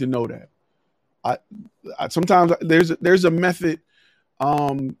 You need to know that. I sometimes there's a method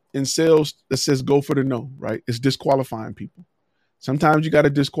in sales that says go for the no, right? It's disqualifying people. Sometimes you got to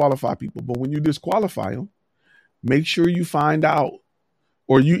disqualify people, but when you disqualify them, make sure you find out,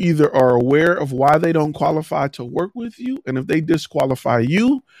 or you either are aware of why they don't qualify to work with you. And if they disqualify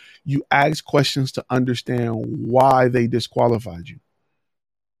you, you ask questions to understand why they disqualified you,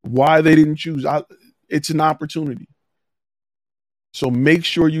 why they didn't choose. It's an opportunity. So make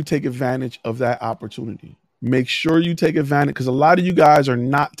sure you take advantage of that opportunity. Make sure you take advantage, because a lot of you guys are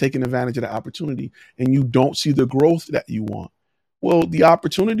not taking advantage of the opportunity and you don't see the growth that you want. Well, the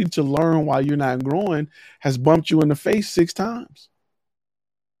opportunity to learn why you're not growing has bumped you in the face 6 times.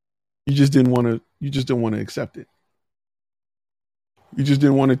 You just didn't want to accept it. You just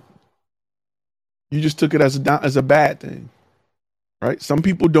didn't want to. You just took it as a bad thing, right? Some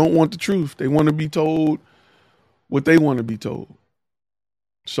people don't want the truth. They want to be told what they want to be told.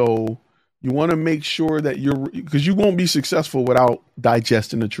 So you want to make sure that because you won't be successful without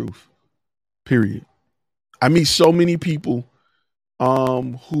digesting the truth, period. I meet so many people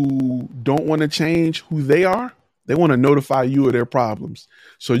who don't want to change who they are. They want to notify you of their problems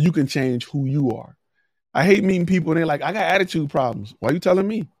so you can change who you are. I hate meeting people and they're like, I got attitude problems. Why are you telling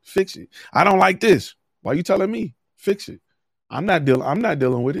me? Fix it. I don't like this. Why are you telling me? Fix it. I'm not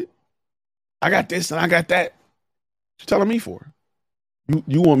dealing with it. I got this and I got that. What you telling me for?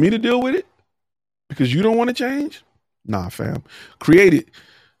 You want me to deal with it because you don't want to change? Nah, fam. Create it.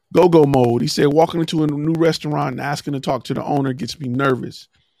 Go-go mode. He said, walking into a new restaurant and asking to talk to the owner gets me nervous.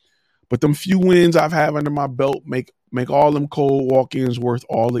 But them few wins I've had under my belt make all them cold walk-ins worth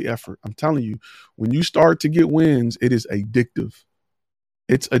all the effort. I'm telling you, when you start to get wins, it is addictive.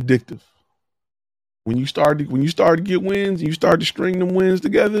 It's addictive. When you start to get wins and you start to string them wins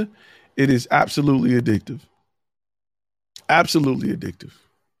together, it is absolutely addictive. Absolutely addictive.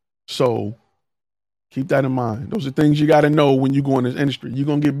 So keep that in mind. Those are things you got to know when you go in this industry. You're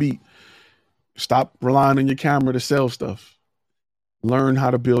going to get beat. Stop relying on your camera to sell stuff. Learn how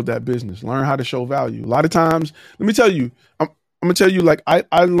to build that business. Learn how to show value. A lot of times, let me tell you, I'm going to tell you, like,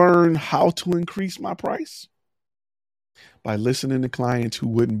 I learned how to increase my price by listening to clients who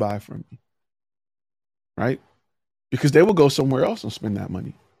wouldn't buy from me, right? Because they would go somewhere else and spend that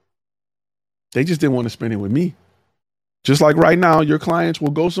money. They just didn't want to spend it with me. Just like right now, your clients will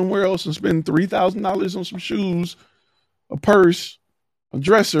go somewhere else and spend $3,000 on some shoes, a purse, a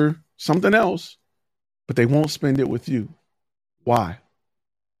dresser, something else, but they won't spend it with you. Why?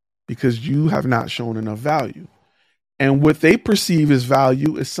 Because you have not shown enough value. And what they perceive as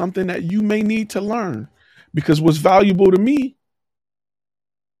value is something that you may need to learn, because what's valuable to me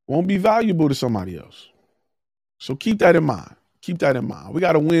won't be valuable to somebody else. So keep that in mind. Keep that in mind. We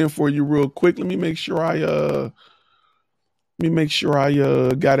got a win for you real quick. Let me make sure I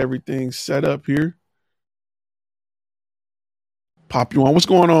got everything set up here. Pop you on. What's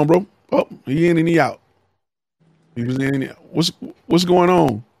going on, bro? Oh, he in and he out. He was in and he out. What's going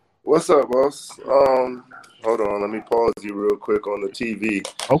on? What's up, boss? Hold on, let me pause you real quick on the TV.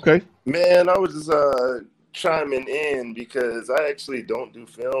 Okay. Man, I was just chiming in because I actually don't do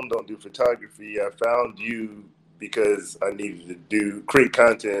film, don't do photography. I found you because I needed to create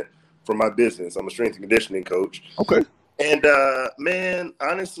content for my business. I'm a strength and conditioning coach. Okay. And man,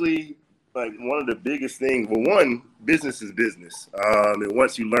 honestly, like one of the biggest things, well, one, business is business. And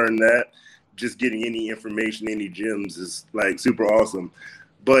once you learn that, just getting any information, any gems is like super awesome.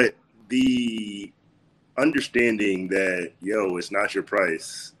 But the understanding that, it's not your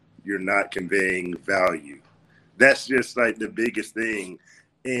price, you're not conveying value. That's just like the biggest thing.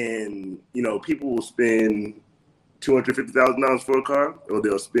 And, people will spend $250,000 for a car, or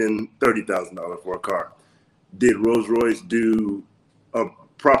they'll spend $30,000 for a car. Did Rolls-Royce do a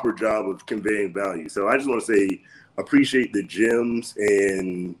proper job of conveying value? So I just want to say, appreciate the gems,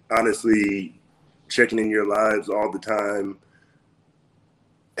 and honestly, checking in your lives all the time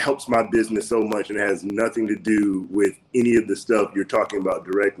helps my business so much, and it has nothing to do with any of the stuff you're talking about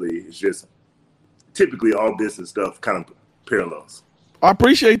directly. It's just typically all business stuff kind of parallels. I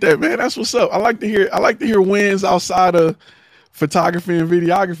appreciate that, man. That's what's up. I like to hear wins outside of photography and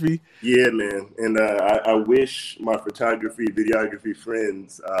videography. Yeah, man. And I wish my photography, videography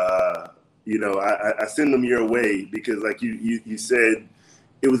friends, I send them your way, because like you said,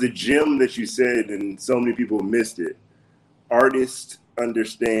 it was a gem that you said, and so many people missed it. Artists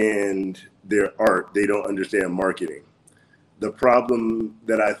understand their art. They don't understand marketing. The problem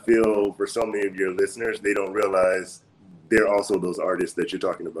that I feel for so many of your listeners, they don't realize they're also those artists that you're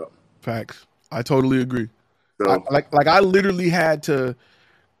talking about. Facts. I totally agree. So, I literally had to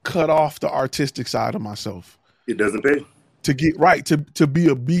cut off the artistic side of myself. It doesn't pay. To get right, to be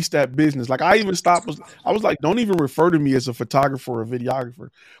a beast at business. Like I even stopped. I was like, don't even refer to me as a photographer or a videographer.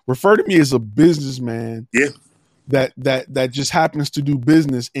 Refer to me as a businessman. Yeah. That just happens to do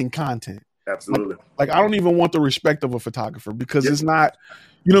business in content. Absolutely. Like I don't even want the respect of a photographer, because it's not,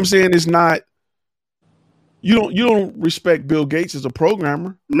 you know what I'm saying? It's not, you don't respect Bill Gates as a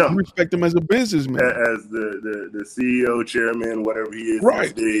programmer. No. You respect him as a businessman. As the CEO, chairman, whatever he is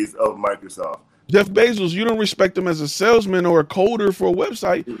Right. these days of Microsoft. Jeff Bezos, you don't respect him as a salesman or a coder for a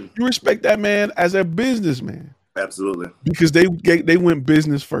website. Mm-hmm. You respect that man as a businessman. Absolutely. Because they went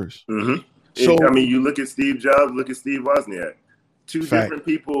business first. Mm-hmm. So I mean, you look at Steve Jobs, look at Steve Wozniak. Two Fact. different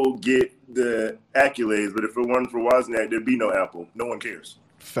people get the accolades, but if it weren't for Wozniak, there'd be no Apple. No one cares.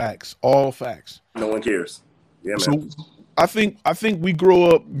 facts, all facts. No one cares. Yeah, man. So I think we grow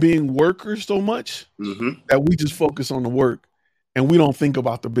up being workers so much that we just focus on the work and we don't think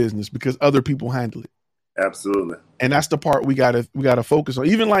about the business because other people handle it. Absolutely. And that's the part we gotta focus on.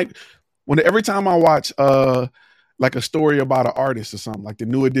 Even like every time I watch like a story about an artist or something, like the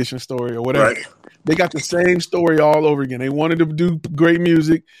New Edition story or whatever, Right. they got the same story all over again. They wanted to do great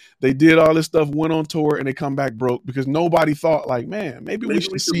music, they did all this stuff, went on tour, and they come back broke because nobody thought like, man, maybe we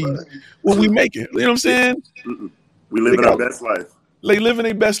should see what we make it. You know what I'm saying? We live in our best life. They living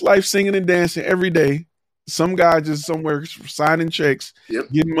their best life, singing and dancing every day. Some guy just somewhere signing checks,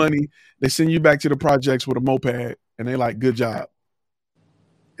 getting money. They send you back to the projects with a moped, and they like, good job.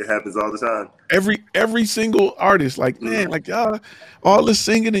 It happens all the time. Every single artist, like, man, like y'all, all this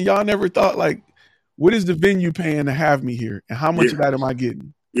singing, and y'all never thought, like, what is the venue paying to have me here, and how much of that am I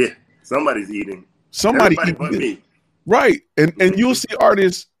getting? Yeah, somebody's eating. Somebody Everybody but me. Right, and you'll see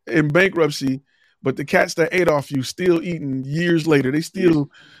artists in bankruptcy, but the cats that ate off you still eating years later. They still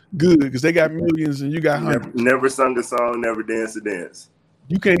good because they got millions and you got hundreds. Never sung a song, never danced a dance.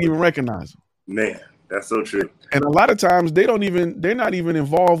 You can't even recognize them. Man, that's so true. And a lot of times they're not even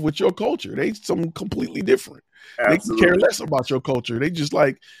involved with your culture. They something completely different. Absolutely. They care less about your culture. They just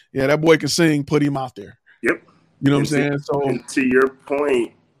like, yeah, that boy can sing, put him out there. Yep. You know what I'm saying? So, and to your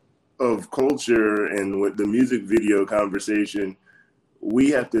point of culture and with the music video conversation,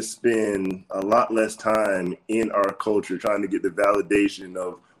 we have to spend a lot less time in our culture trying to get the validation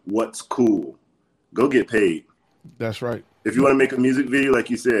of what's cool. Go get paid. That's right. If you want to make a music video,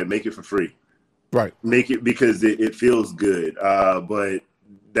 like you said, make it for free. Right. Make it because it feels good. But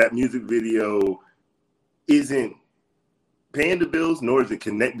that music video isn't paying the bills, nor is it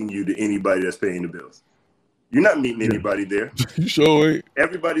connecting you to anybody that's paying the bills. You're not meeting anybody there. You sure ain't.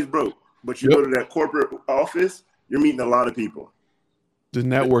 Everybody's broke. But you go to that corporate office, you're meeting a lot of people. The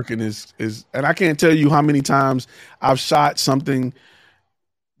networking is, and I can't tell you how many times I've shot something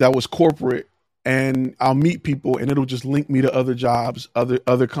that was corporate, and I'll meet people, and it'll just link me to other jobs,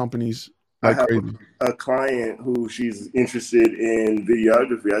 other companies. Like I have crazy. a client who she's interested in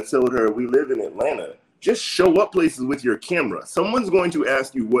videography. I told her, we live in Atlanta. Just show up places with your camera. Someone's going to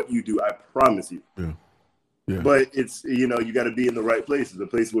ask you what you do. I promise you. Yeah. But it's, you got to be in the right places, the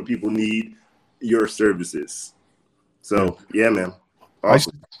place where people need your services. So, yeah, man.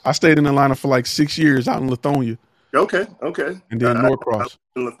 Awesome. I stayed in Atlanta for like 6 years out in Lithonia. Okay. And then Norcross.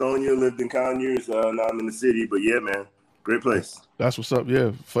 I lived in Lithonia, lived in Conyers. Now I'm in the city. But, yeah, man. Great place. That's what's up.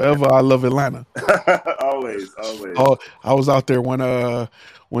 Yeah. Forever, I love Atlanta. Always. Oh, I was out there when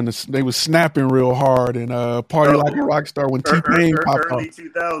they was snapping real hard and Party Like a Rock Star when T-Pain popped up. Early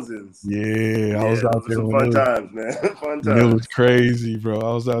 2000s. Yeah, I was out there. Some fun times, man. Fun times. It was crazy, bro.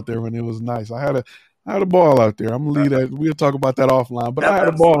 I was out there when it was nice. I had a ball out there. I'm gonna leave that. We'll talk about that offline. But I had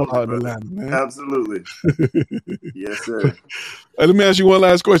a ball out in Atlanta, man. Absolutely. Yes, sir. Hey, let me ask you one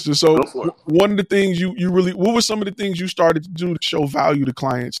last question. So, one of the things you really, what were some of the things you started to do to show value to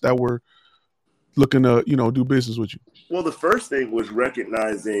clients that were looking to, do business with you? Well, the first thing was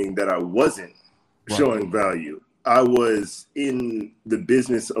recognizing that I wasn't showing value. I was in the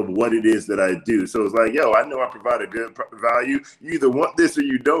business of what it is that I do. So it's like, I know I provide a good value. You either want this or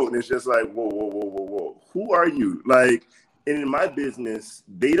you don't. And it's just like, whoa. Who are you? Like, and in my business,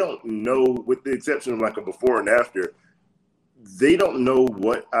 they don't know, with the exception of like a before and after, they don't know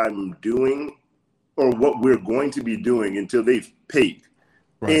what I'm doing or what we're going to be doing until they've paid.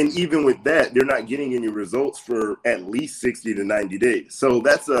 Right. And even with that, they're not getting any results for at least 60 to 90 days. So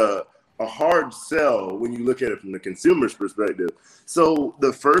that's a hard sell when you look at it from the consumer's perspective. So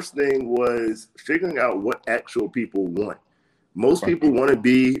the first thing was figuring out what actual people want. Most people want to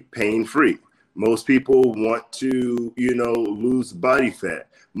be pain-free. Most people want to, lose body fat.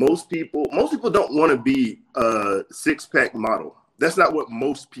 Most people don't want to be a six-pack model. That's not what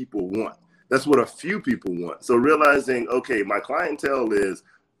most people want. That's what a few people want. So realizing, okay, my clientele is,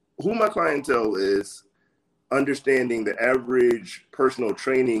 understanding the average personal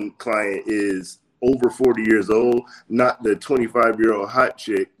training client is over 40 years old, not the 25-year-old hot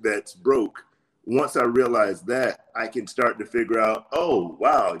chick that's broke. Once I realize that, I can start to figure out, oh,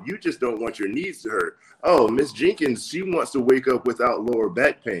 wow, you just don't want your knees to hurt. Oh, Miss Jenkins, she wants to wake up without lower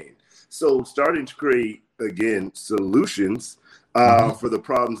back pain. So starting to create, again, solutions for the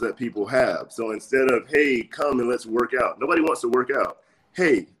problems that people have. So instead of, hey, come and let's work out. Nobody wants to work out.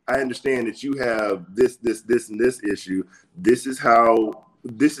 Hey, I understand that you have this, and this issue. This is how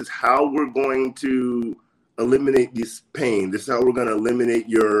we're going to eliminate this pain. This is how we're going to eliminate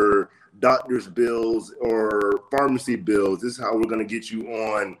your doctor's bills or pharmacy bills. This is how we're going to get you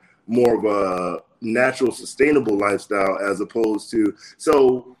on more of a natural, sustainable lifestyle as opposed to,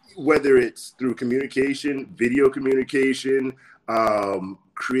 so whether it's through communication, video communication,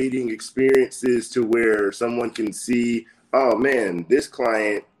 creating experiences to where someone can see, oh man, this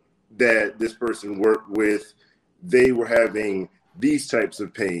client that this person worked with, they were having these types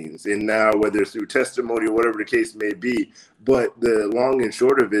of pains. And now whether it's through testimony or whatever the case may be, but the long and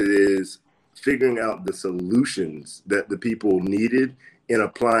short of it is figuring out the solutions that the people needed and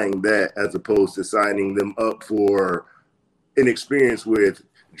applying that as opposed to signing them up for an experience with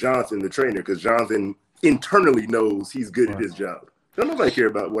Jonathan, the trainer, because Jonathan internally knows he's good at his job. Don't nobody care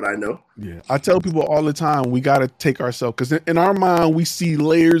about what I know. Yeah, I tell people all the time, we got to take ourselves, because in our mind, we see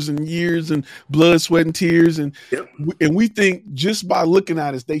layers and years and blood, sweat, and tears. And we think just by looking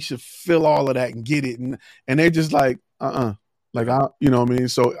at us, they should feel all of that and get it. And they're just like, like, you know what I mean?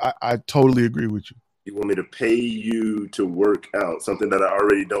 So I totally agree with you. You want me to pay you to work out something that I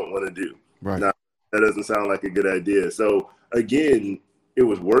already don't want to do. Right. Now, that doesn't sound like a good idea. So again, it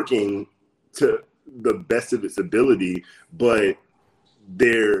was working to the best of its ability, but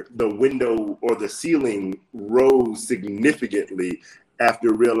the window or the ceiling rose significantly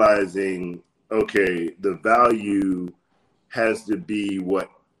after realizing, okay, the value has to be what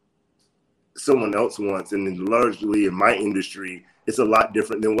someone else wants. And largely in my industry, it's a lot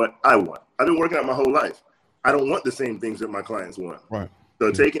different than what I want. I've been working out my whole life. I don't want the same things that my clients want. Right.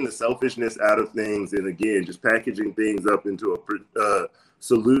 So taking the selfishness out of things, and again, just packaging things up into a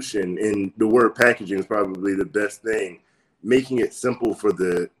solution, and the word packaging is probably the best thing, making it simple for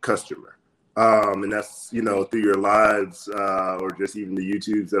the customer. And that's, through your lives or just even the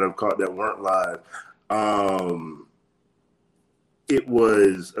YouTubes that I've caught that weren't live. It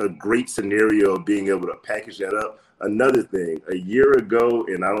was a great scenario of being able to package that up. Another thing, a year ago,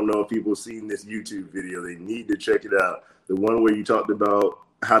 and I don't know if people have seen this YouTube video, they need to check it out. The one where you talked about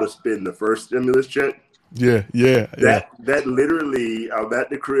how to spend the first stimulus check. Yeah. That literally, I'm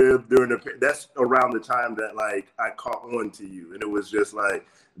at the crib that's around the time that like I caught on to you, and it was just like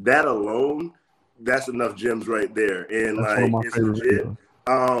that alone. That's enough gems right there, and that's like it's legit.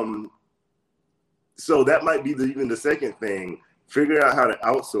 So that might be even the second thing. figuring out how to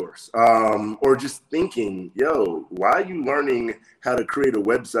outsource, or just thinking, yo, why are you learning how to create a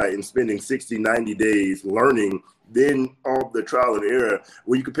website and spending 60, 90 days learning, then all the trial and error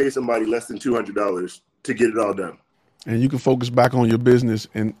where you could pay somebody less than $200 to get it all done. And you can focus back on your business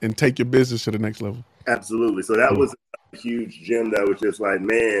and take your business to the next level. Absolutely. So that was a huge gem that was just like,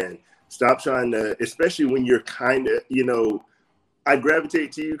 man, stop trying to, especially when you're kind of, I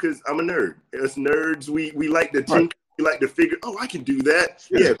gravitate to you because I'm a nerd. As nerds, we like to think, we like to figure, oh, I can do that.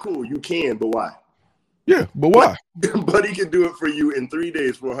 Yeah, cool, you can, but why? Yeah, but why? But he can do it for you in 3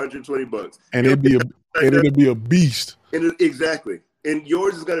 days for $120. And it'd be a beast. Exactly. And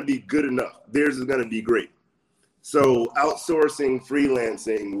yours is going to be good enough. Theirs is going to be great. So outsourcing,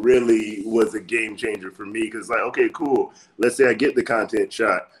 freelancing really was a game changer for me because, like, okay, cool. Let's say I get the content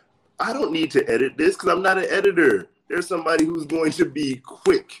shot. I don't need to edit this because I'm not an editor. There's somebody who's going to be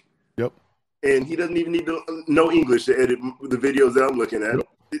quick. Yep. And he doesn't even need to know English to edit the videos that I'm looking at.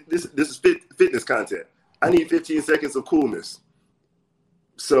 Yep. This is fitness content. I need 15 seconds of coolness.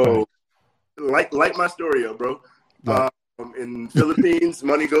 So, like my story, bro. Right. In Philippines,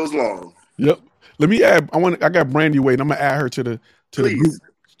 money goes long. Yep. Let me add. I got Brandy waiting. I'm gonna add her to the group.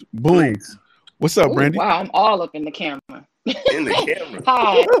 Boom. Please. What's up, Brandy? Wow, I'm all up in the camera. In the camera.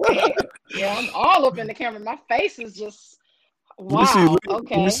 Hi. Yeah, I'm all up in the camera. My face is just wow. Let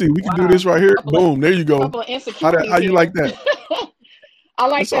me see. We can do this right here. Boom. There you go. How you like that? I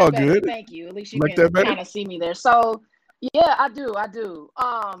like That's that all better. Good. Thank you. At least you like can kind of see me there. So yeah, I do. I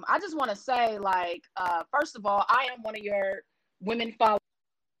just want to say, like, first of all, I am one of your women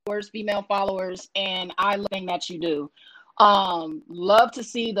followers, female followers, and I love everything that you do. Love to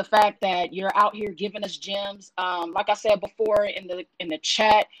see the fact that you're out here giving us gems. Like I said before in the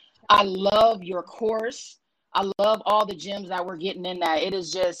chat, I love your course. I love all the gems that we're getting in that. It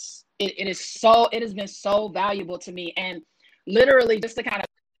is just, it has been so valuable to me. And literally, just to kind of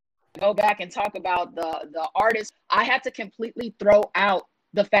go back and talk about the artist, I had to completely throw out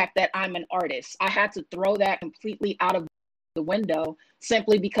the fact that I'm an artist. I had to throw that completely out of the window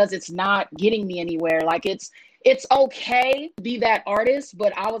simply because it's not getting me anywhere. Like it's okay to be that artist,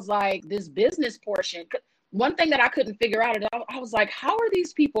 but I was like, this business portion, one thing that I couldn't figure out, I was like, how are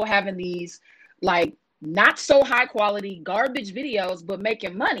these people having these like not so high quality garbage videos, but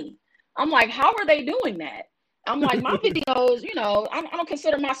making money? I'm like, how are they doing that? I'm like, my videos, I don't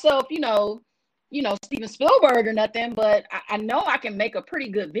consider myself, Steven Spielberg or nothing, but I know I can make a pretty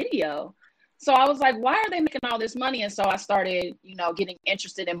good video. So I was like, why are they making all this money? And so I started, getting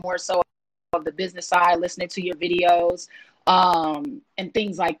interested in more so of the business side, listening to your videos, and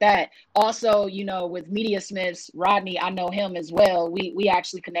things like that. Also, with Media Smiths, Rodney, I know him as well. We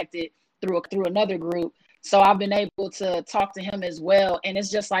actually connected through another group. So I've been able to talk to him as well. And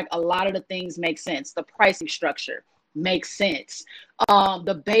it's just like a lot of the things make sense. The pricing structure makes sense.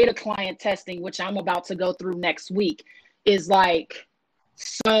 The beta client testing, which I'm about to go through next week, is like,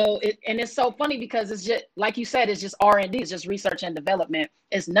 and it's so funny because it's just, like you said, it's just R&D, it's just research and development.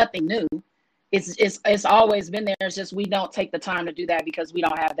 It's nothing new. It's always been there. It's just, we don't take the time to do that because we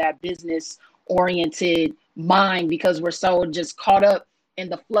don't have that business oriented mind because we're so just caught up in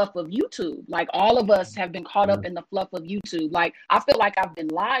the fluff of YouTube. Like all of us have been caught up in the fluff of YouTube. Like I feel like I've been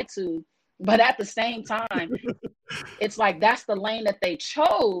lied to, but at the same time, it's like that's the lane that they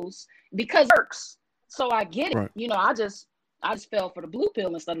chose because it works. So I get it. Right. I just fell for the blue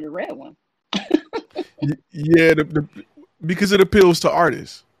pill instead of the red one. Yeah, because it appeals to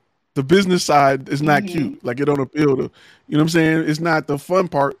artists. The business side is not cute. Like it don't appeal to, you know what I'm saying? It's not the fun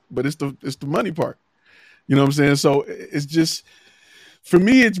part, but it's the money part. You know what I'm saying? So it's just, for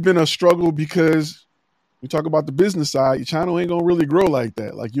me, it's been a struggle because we talk about the business side, your channel ain't gonna really grow like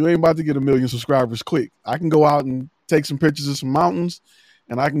that. Like you ain't about to get 1 million subscribers quick. I can go out and take some pictures of some mountains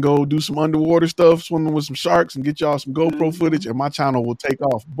and I can go do some underwater stuff, swimming with some sharks and get y'all some GoPro footage and my channel will take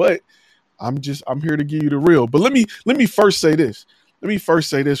off. But I'm here to give you the real. But let me first say this. Let me first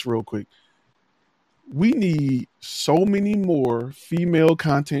say this real quick. We need so many more female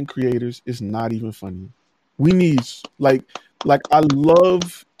content creators. It's not even funny. We need like I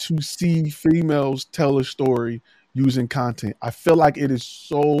love to see females tell a story using content. I feel like it is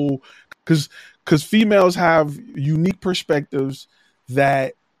so because females have unique perspectives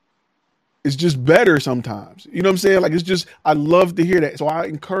that is just better sometimes. You know what I'm saying? Like it's just, I love to hear that. So I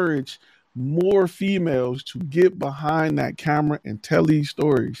encourage more females to get behind that camera and tell these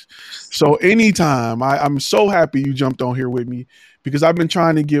stories. So anytime, I'm so happy you jumped on here with me because I've been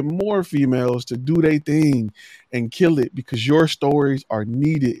trying to get more females to do their thing and kill it because your stories are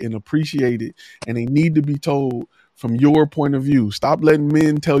needed and appreciated and they need to be told from your point of view. Stop letting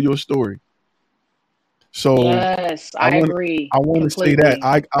men tell your story. So yes, I agree. I want to say completely.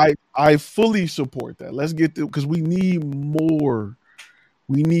 that I fully support that. Let's get to, because we need more.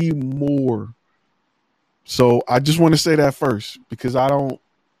 We need more. So I just want to say that first, because I don't,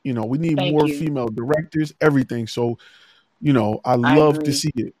 we need Thank more you. female directors, everything. So, I I love to agree.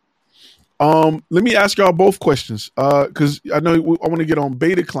 see it. Let me ask y'all both questions. Because I know I want to get on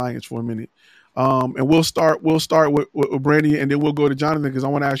beta clients for a minute. And we'll start with Brandy, and then we'll go to Jonathan, because I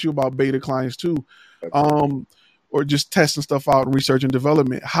want to ask you about beta clients too. Or just testing stuff out and research and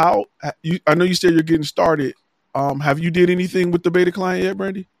development. I know you said you're getting started. Have you did anything with the beta client yet,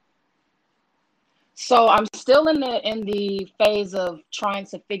 Brandy? So I'm still in the phase of trying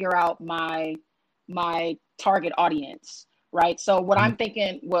to figure out my target audience, right? So what I'm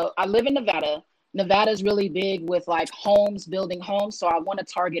thinking, well, I live in Nevada. Nevada is really big with like building homes. So I want to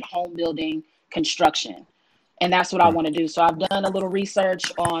target home building construction. And that's what I want to do. So I've done a little research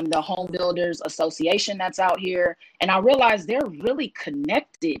on the Home Builders Association that's out here. And I realized they're really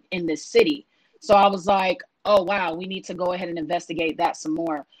connected in this city. So I was like, oh, wow, we need to go ahead and investigate that some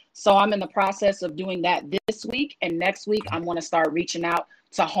more. So I'm in the process of doing that this week. And next week, I'm going to start reaching out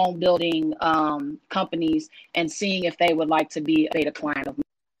to home building companies and seeing if they would like to be a beta client of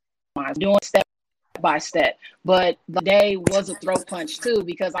mine. Doing step by step. But the day was a throat punch too,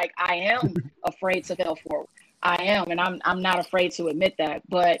 because like I am afraid to fail forward. I am, and I'm not afraid to admit that.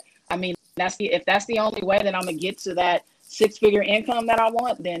 But I mean, if that's the only way that I'm gonna get to that 6-figure income that I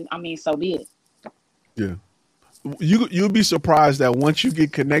want, then I mean, so be it. Yeah. You'll be surprised that once you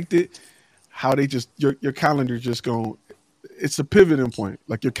get connected, how they just your calendar just going. It's a pivoting point.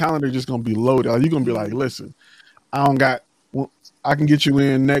 Like your calendar just gonna be loaded. You're gonna be like, listen, I can get you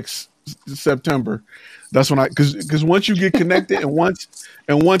in next September. That's when because once you get connected and once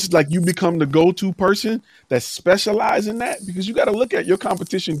like you become the go-to person that specialize in that, because you got to look at your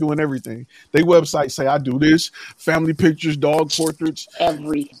competition doing everything. They website say I do this, family pictures, dog portraits,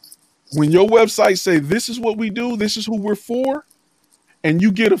 everything. When your website say this is what we do, this is who we're for, and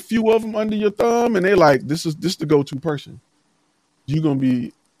you get a few of them under your thumb, and they're like, this the go-to person, you're gonna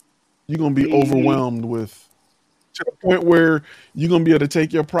be overwhelmed with, to the point where you're gonna be able to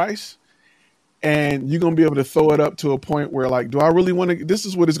take your price and you're gonna be able to throw it up to a point where like, do I really want to? This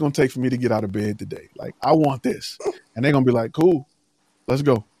is what it's gonna take for me to get out of bed today. Like, I want this, and they're gonna be like, cool, let's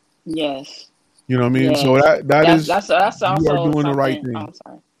go. Yes. You know what I mean? Yes. So that's also you are doing the right thing. I'm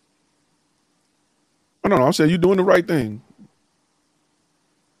sorry. No, I'm saying you're doing the right thing.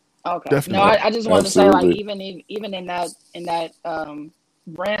 Okay. Definitely. No, I just wanted to say, like, Absolutely. even in that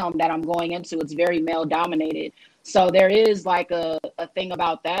realm that I'm going into, it's very male dominated. So there is like a thing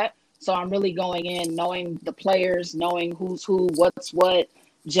about that. So I'm really going in knowing the players, knowing who's who, what's what,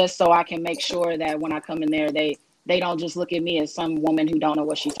 just so I can make sure that when I come in there, they don't just look at me as some woman who don't know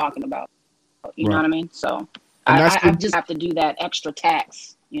what she's talking about. You know what I mean? So I just have to do that extra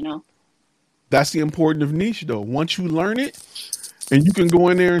tax, you know? That's the importance of niche, though. Once you learn it and you can go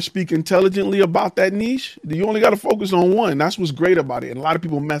in there and speak intelligently about that niche, you only got to focus on one. That's what's great about it. And a lot of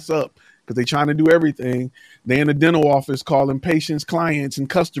people mess up because they're trying to do everything. They in the dental office calling patients, clients, and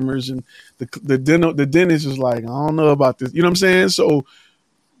customers, and the dentist is like, I don't know about this. You know what I'm saying? So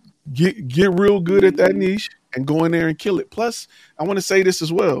get real good at that niche and go in there and kill it. Plus, I want to say this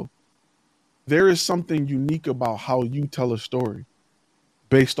as well. There is something unique about how you tell a story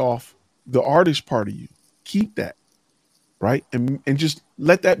based off the artist part of you. Keep that, right? And just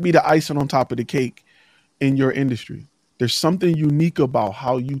let that be the icing on top of the cake in your industry. There's something unique about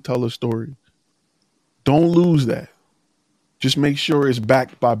how you tell a story. Don't lose that. Just make sure it's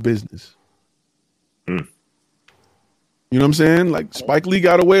backed by business. You know what I'm saying? Like Spike Lee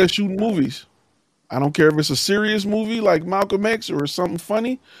got a way of shooting movies. I don't care if it's a serious movie like Malcolm X or something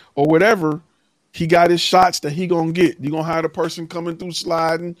funny or whatever. He got his shots that he gonna get. You're gonna have the person coming through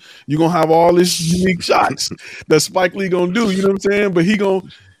sliding. You're gonna have all these unique shots that Spike Lee gonna do. You know what I'm saying? But he gonna,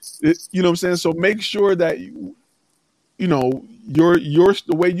 you know what I'm saying? So make sure that you know your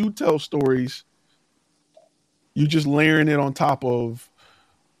the way you tell stories, you just layering it on top of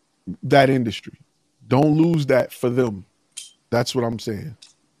that industry. Don't lose that for them. That's what I'm saying.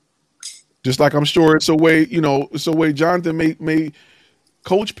 Just like I'm sure it's a way, it's a way Jonathan may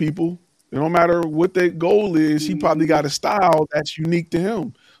coach people. No matter what their goal is, he probably got a style that's unique to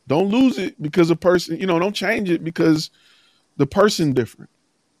him. Don't lose it because a person, don't change it because the person different.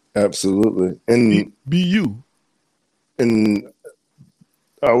 Absolutely. And be you. And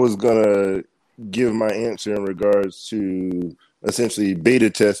I was gonna give my answer in regards to essentially beta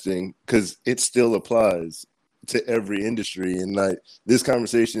testing, because it still applies. to every industry. And like this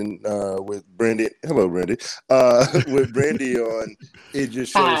conversation with Brandy, hello Brandy, with Brandy on, it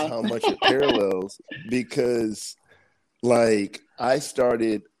just shows Hi. how much it parallels, because like I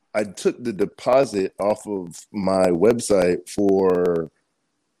took the deposit off of my website for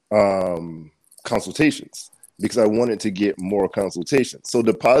consultations because I wanted to get more consultations. So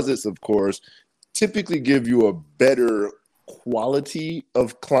deposits, of course, typically give you a better quality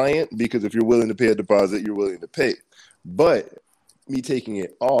of client, because if you're willing to pay a deposit, you're willing to pay. But me taking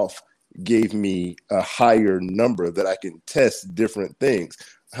it off gave me a higher number that I can test different things.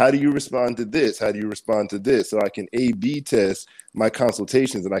 How do you respond to this? How do you respond to this? So I can A/B test my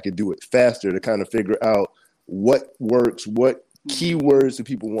consultations, and I can do it faster to kind of figure out what works, what keywords do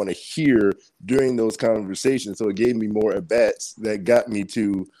people want to hear during those conversations. So it gave me more at-bats that got me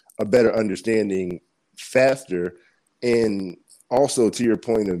to a better understanding faster. And also, to your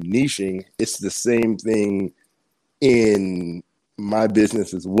point of niching, it's the same thing in my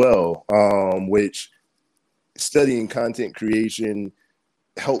business as well, which studying content creation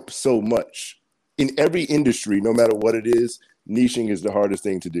helps so much. In every industry, no matter what it is, niching is the hardest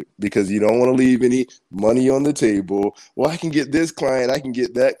thing to do, because you don't want to leave any money on the table. Well, I can get this client, I can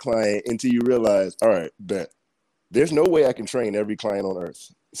get that client, until you realize, all right, bet there's no way I can train every client on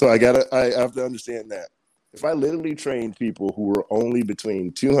earth. So I have to understand that. If I literally trained people who were only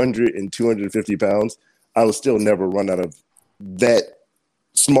between 200 and 250 pounds, I would still never run out of that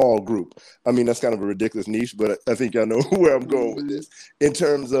small group. I mean, that's kind of a ridiculous niche, but I think I know where I'm going with this. In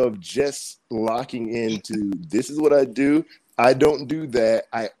terms of just locking into, this is what I do. I don't do that.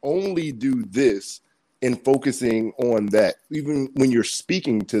 I only do this, and focusing on that. Even when you're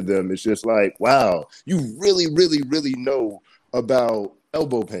speaking to them, it's just like, wow, you really, really, really know about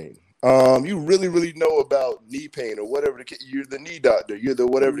elbow pain. You really, really know about knee pain, or whatever the case. You're the knee doctor. You're the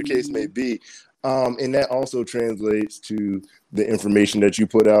whatever the case may be. And that also translates to the information that you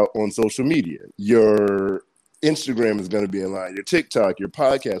put out on social media. Your Instagram is going to be in line, your TikTok, your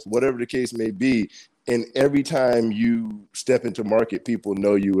podcast, whatever the case may be. And every time you step into market, people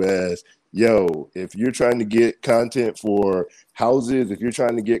know you as, yo, if you're trying to get content for houses, if you're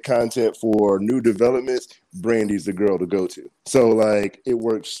trying to get content for new developments, Brandy's the girl to go to. So like, it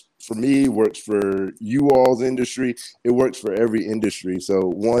works for me, works for you all's industry. It works for every industry. So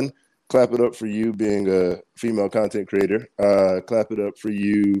one, clap it up for you being a female content creator. Clap it up for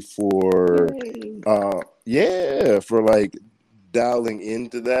you for, for like dialing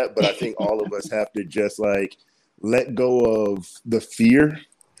into that. But I think all of us have to just like let go of the fear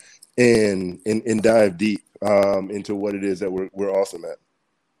and dive deep into what it is that we're awesome at.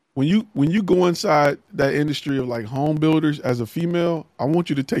 When you go inside that industry of like home builders as a female, I want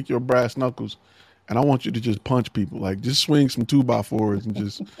you to take your brass knuckles and I want you to just punch people, like just swing some 2x4s and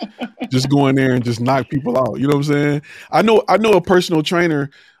just go in there and just knock people out. You know what I'm saying? I know a personal trainer,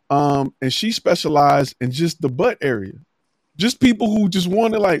 and she specialized in just the butt area. Just people who just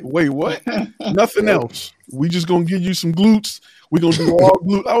want to like, wait, what? Nothing else. We just gonna give you some glutes. We're gonna do all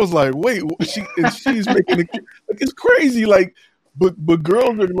glutes. I was like, wait, she's making it like, it's crazy. Like, but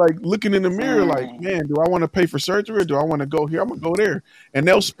girls are like looking in the mirror, like, man, do I want to pay for surgery or do I want to go here? I'm gonna go there, and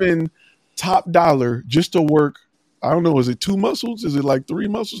they'll spend top dollar just to work. I don't know, is it 2 muscles? Is it like 3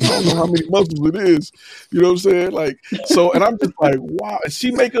 muscles? I don't know how many muscles it is. You know what I'm saying? Like, so, and I'm just like, wow, she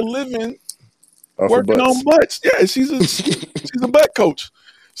make a living working on butts. Yeah, she's a butt coach.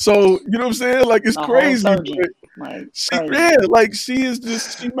 So, you know what I'm saying? Like, it's crazy.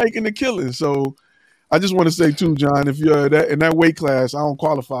 She's making a killing. So I just want to say too, John, if you're in that weight class, I don't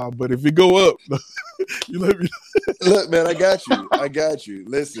qualify, but if you go up, you let me know. Look, man, I got you.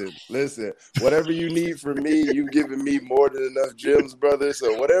 Listen. Whatever you need from me, you giving me more than enough gyms, brother.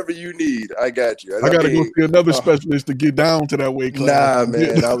 So whatever you need, I got you. I got to go see another specialist to get down to that weight class. Nah,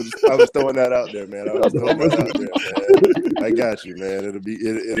 man, I was throwing that out there, man. I got you, man.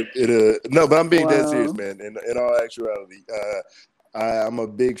 No, but I'm being dead serious, man. In all actuality, I'm a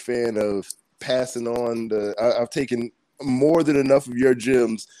big fan of passing on I've taken more than enough of your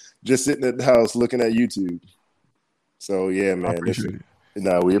gyms just sitting at the house looking at YouTube. So yeah, man.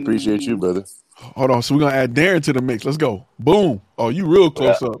 We appreciate you, brother. Hold on. So we're gonna add Darren to the mix. Let's go. Boom. Oh, you real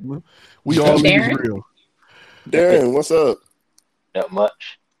close up, man. We all in this real. Darren, what's up? Not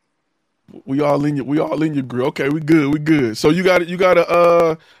much. We all in your grill. Okay, we good. So you got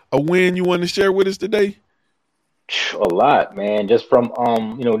a win you want to share with us today? A lot, man. Just from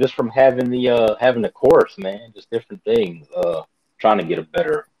having the course, man. Just different things. Trying to get a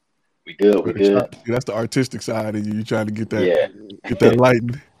better. We good. That's the artistic side of you. You trying to get that, get that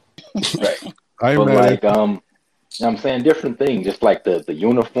lighting. Right. I'm saying different things, just like the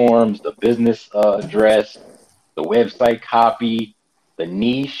uniforms, the business dress, the website copy, the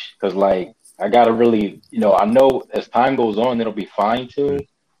niche, because like I gotta really, I know as time goes on it'll be fine tuned,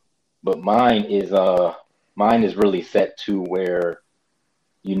 but mine is really set to where,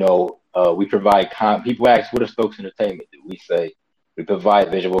 we provide people ask, what is Stokes Entertainment do? We say we provide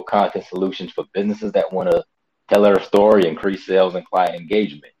visual content solutions for businesses that want to tell their story, increase sales and client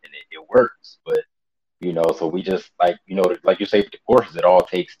engagement, and it works. But so we just like you say with the courses, it all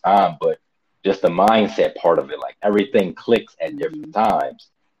takes time, but just the mindset part of it, like everything clicks at different times.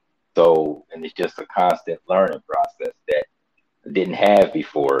 So, and it's just a constant learning process that I didn't have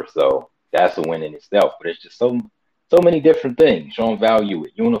before. So that's a win in itself. But it's just so many different things. Showing value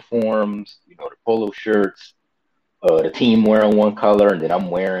with uniforms, the polo shirts, the team wearing one color, and then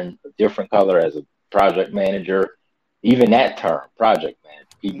I'm wearing a different color as a project manager. Even that term, project manager,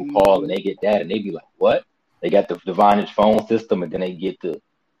 people call and they get that and they be like, what? They got the Vonage phone system and then they get the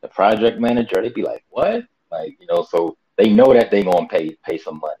project manager. They be like, what? Like, so they know that they gonna pay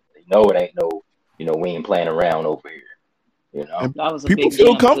some money. They know it ain't no, we ain't playing around over here. That was a people big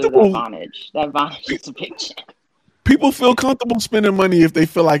feel jam, comfortable. Too, that Vonage is a big jam. People feel comfortable spending money if they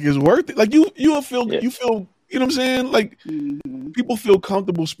feel like it's worth it. Like you feel, you know what I'm saying? Like people feel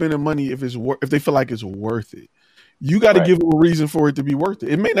comfortable spending money if they feel like it's worth it. You got to give them a reason for it to be worth it.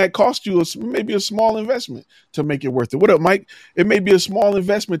 It may not cost you maybe a small investment to make it worth it. What up, Mike? It may be a small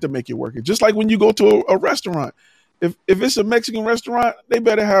investment to make it worth it. Just like when you go to a restaurant. If it's a Mexican restaurant, they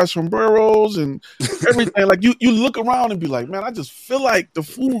better have sombreros and everything. Like you look around and be like, man, I just feel like the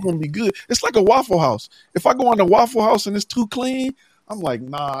food gonna be good. It's like a Waffle House. If I go in a Waffle House and it's too clean, I'm like,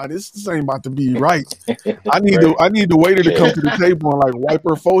 nah, this ain't about to be right. I need the waiter to come to the table and like wipe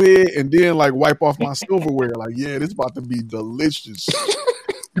her forehead and then like wipe off my silverware. Like, yeah, this about to be delicious.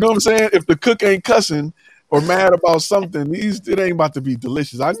 You know what I'm saying? If the cook ain't cussing or mad about something, it ain't about to be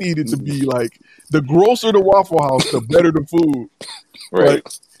delicious. I need it to be like the grosser the Waffle House, the better the food. Right. Like,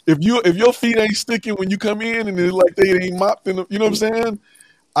 if your feet ain't sticking when you come in and it's like they ain't mopped, you know what I'm saying?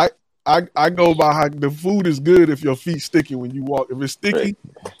 I go by how the food is good if your feet sticking when you walk. If it's sticky,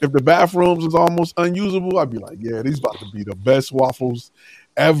 if the bathrooms is almost unusable, I'd be like, yeah, these about to be the best waffles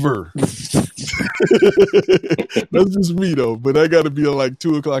ever. That's just me though. But I got to be at like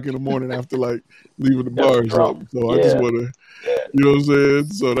 2:00 in the morning after like leaving the bar or something. So I just want to, you know what I'm saying?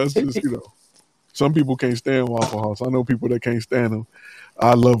 So that's just, some people can't stand Waffle House. I know people that can't stand them.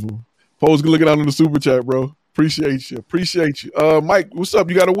 I love them. Pose, good looking out in the super chat, bro. Appreciate you. Mike, what's up?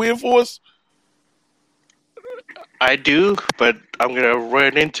 You got a win for us? I do, but I'm going to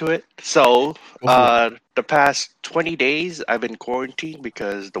run into it. So, the past 20 days, I've been quarantined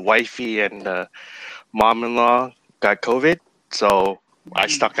because the wifey and the mom-in-law got COVID. So, I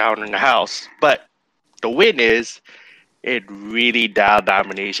stuck out in the house. But the win is, it really dialed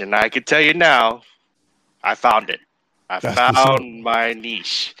domination. I can tell you now, I found it. I found my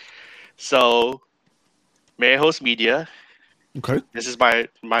niche. So, May I Host Media. Okay. This is my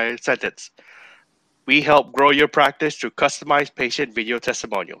sentence. We help grow your practice through customized patient video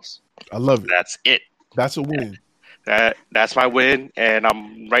testimonials. I love it. That's it. That's a win. That's my win. And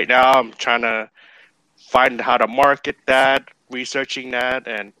I'm trying to find how to market that, researching that,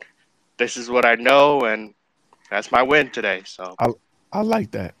 and this is what I know, and that's my win today. So I like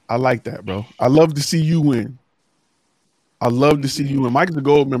that. I like that, bro. I love to see you win. I love to see you win. Mike's a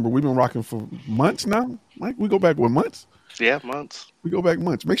gold member. We've been rocking for months now. Mike, we go back months? Yeah, months. We go back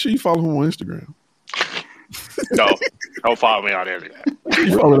months. Make sure you follow him on Instagram. No, don't follow me on Instagram.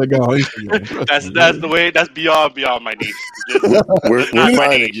 You follow that guy on Instagram. That's the way. That's beyond my needs. We're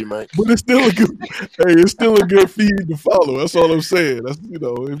finding you, Mike. But it's still a good feed to follow. That's all I'm saying. That's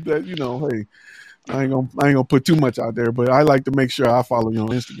if that hey, I ain't gonna put too much out there, but I like to make sure I follow you on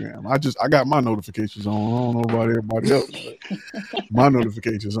Instagram. I got my notifications on. I don't know about everybody else, but my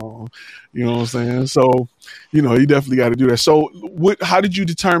notifications on. You know what I'm saying? So, you definitely got to do that. So, how did you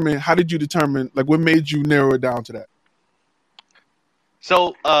determine? Like, what made you narrow it down to that?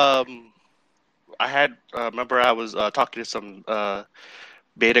 So, I had remember I was talking to some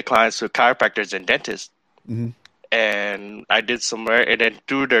beta clients, so chiropractors and dentists, and I did some, and then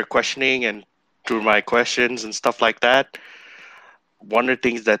through their questioning and through my questions and stuff like that, one of the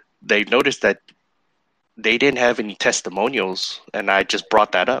things that they noticed that they didn't have any testimonials, and I just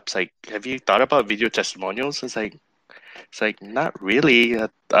brought that up. It's like, have you thought about video testimonials? It's like not really.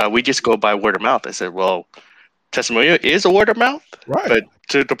 We just go by word of mouth. I said, well, testimonial is a word of mouth, right? But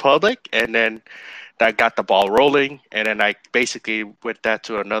to the public, and then that got the ball rolling, and then I basically went that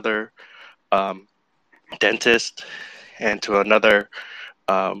to another dentist and to another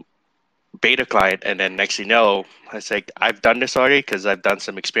beta client, and then next thing you know, I was like, I've done this already because I've done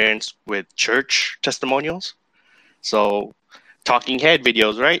some experience with church testimonials. So talking head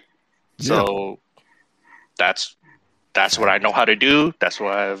videos, right? Yeah. So that's what I know how to do. That's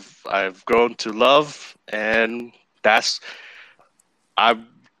what I've grown to love, and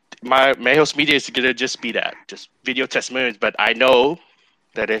my Mayos Media is gonna just be that, just video testimonials. But I know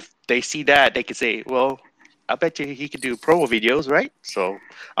that if they see that, they could say, "Well, I bet you he could do promo videos, right?" So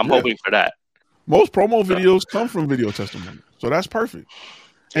I'm hoping for that. Most promo videos come from video testimony, so that's perfect.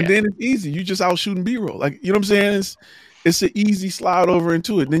 And Yeah. then it's easy. You just out shooting B-roll, like, you know what I'm saying? It's an easy slide over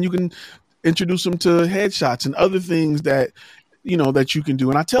into it. Then you can introduce them to headshots and other things that that you can do.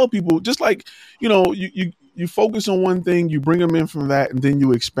 And I tell people, just like, you focus on one thing, you bring them in from that, and then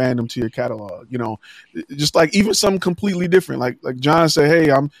you expand them to your catalog. Just like even something completely different. Like John said,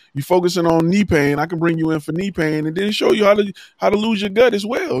 hey, you focusing on knee pain. I can bring you in for knee pain, and then show you how to lose your gut as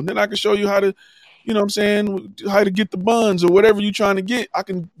well. And then I can show you how to, how to get the buns or whatever you're trying to get. I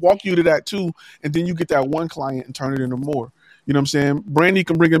can walk you to that too, and then you get that one client and turn it into more. You know what I'm saying? Brandy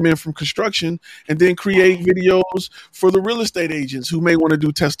can bring them in from construction and then create videos for the real estate agents who may want to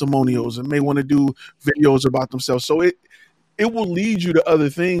do testimonials and may want to do videos about themselves. So it will lead you to other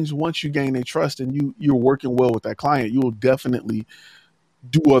things once you gain their trust and you're working well with that client. You will definitely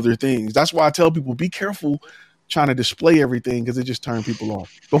do other things. That's why I tell people, be careful trying to display everything, because it just turns people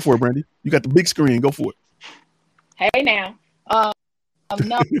off. Go for it, Brandy. You got the big screen. Go for it. Hey now.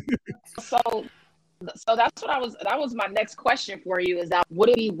 No. So that's what that was my next question for you, is that would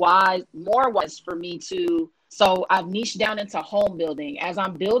it be more wise for me so I've niched down into home building. As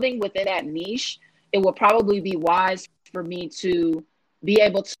I'm building within that niche, it will probably be wise for me to be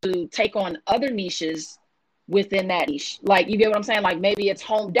able to take on other niches within that niche. Like, you get what I'm saying? Like, maybe it's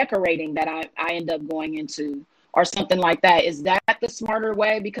home decorating that I end up going into or something like that. Is that the smarter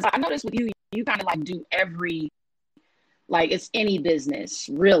way? Because I noticed with you kind of like do it's any business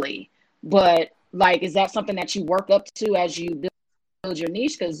really, but like, is that something that you work up to as you build your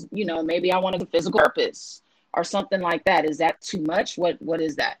niche? Because, maybe I wanted a physical therapist or something like that. Is that too much? What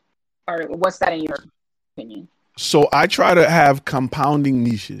is that? Or what's that in your opinion? So I try to have compounding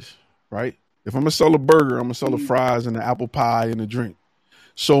niches, right? If I'm going to sell a burger, I'm going to sell the fries and the apple pie and the drink.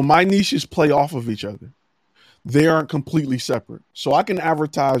 So my niches play off of each other. They aren't completely separate. So I can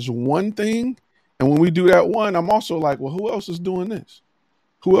advertise one thing. And when we do that one, I'm also like, well, who else is doing this?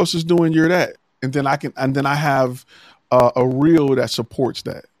 Who else is doing that? And then I have a reel that supports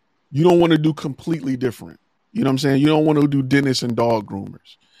that. You don't want to do completely different. You know what I'm saying? You don't want to do dentists and dog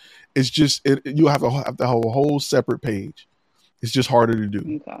groomers. It's just, you have to have a whole separate page. It's just harder to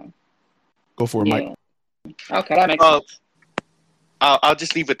do. Okay. Go for it, Mike. Okay, that makes sense. I'll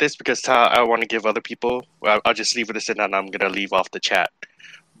just leave with this because I want to give other people. I'll just leave with this, and then I'm gonna leave off the chat.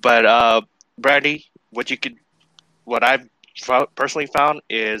 But Brandy, what I've personally found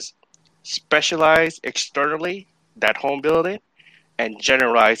is specialize externally, that home building, and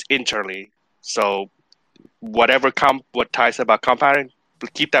generalize internally. So what ties about compounding,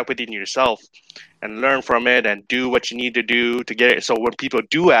 keep that within yourself and learn from it and do what you need to do to get it. So when people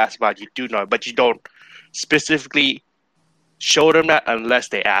do ask about it, you do know, but you don't specifically show them that unless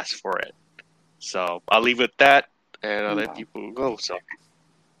they ask for it. So I'll leave it at that, and I'll let people go. So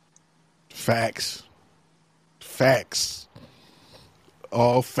facts.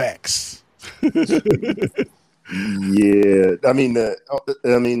 All facts. Yeah, I mean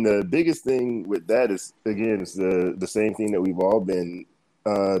the biggest thing with that is, again, it's the same thing that we've all been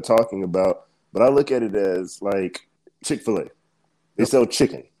talking about. But I look at it as like Chick-fil-A. They sell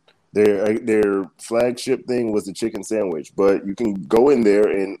chicken. Their flagship thing was the chicken sandwich. But you can go in there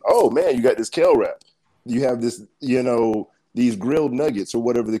and, oh man, you got this kale wrap. You have this, these grilled nuggets or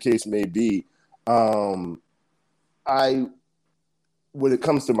whatever the case may be. When it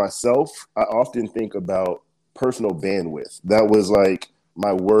comes to myself, I often think about personal bandwidth. That was like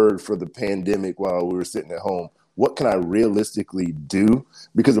my word for the pandemic while we were sitting at home. What can I realistically do?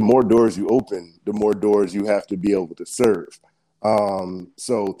 Because the more doors you open, the more doors you have to be able to serve.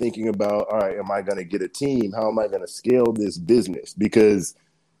 So thinking about, all right, am I going to get a team? How am I going to scale this business? Because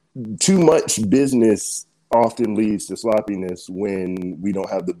too much business often leads to sloppiness when we don't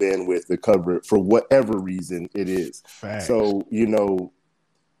have the bandwidth to cover it for whatever reason it is. Facts. So,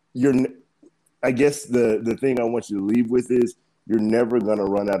 I guess the thing I want you to leave with is you're never going to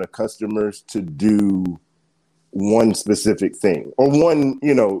run out of customers to do one specific thing or one,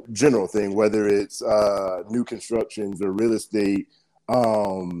 general thing, whether it's new constructions or real estate.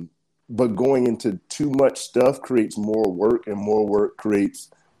 But going into too much stuff creates more work, and more work creates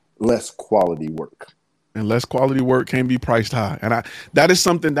less quality work. And less quality work can be priced high. And that is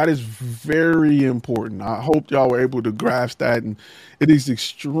something that is very important. I hope y'all were able to grasp that. And it is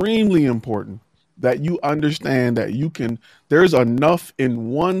extremely important that you understand that there's enough in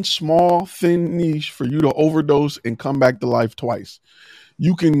one small, thin niche for you to overdose and come back to life twice.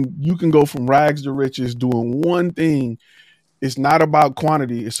 You can go from rags to riches doing one thing. It's not about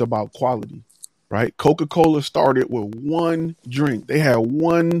quantity, it's about quality, right? Coca-Cola started with one drink. They had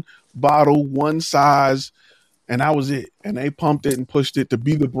one bottle, one size, and that was it. And they pumped it and pushed it to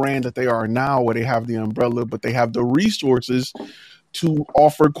be the brand that they are now, where they have the umbrella, but they have the resources to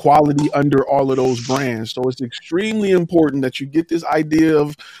offer quality under all of those brands. So it's extremely important that you get this idea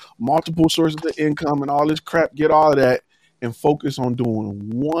of multiple sources of income and all this crap, get all of that and focus on doing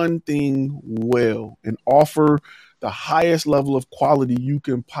one thing well and offer the highest level of quality you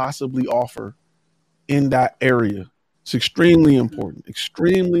can possibly offer in that area. It's extremely important,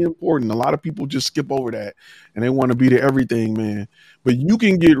 extremely important. A lot of people just skip over that and they want to be the everything, man. But you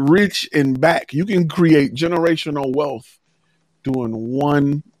can get rich and back. You can create generational wealth doing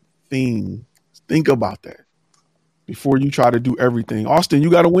one thing. Think about that before you try to do everything. Austin,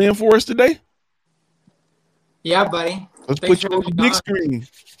 you got a win for us today? Yeah, buddy. Let's put you on the big screen.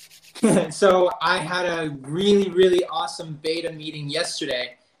 So I had a really, really awesome beta meeting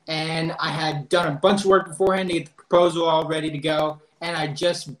yesterday, and I had done a bunch of work beforehand to get the proposal all ready to go, and I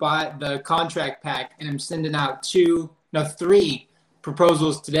just bought the contract pack, and I'm sending out 3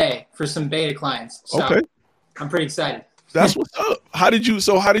 proposals today for some beta clients. So okay. I'm pretty excited. That's what's up. How did you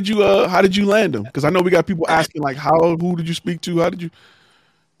land them? Because I know we got people asking like, who did you speak to? How did you?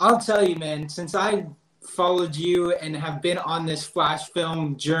 I'll tell you, man, since I followed you and have been on this flash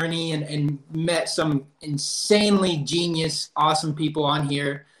film journey and met some insanely genius, awesome people on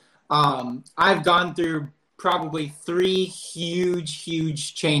here, I've gone through probably 3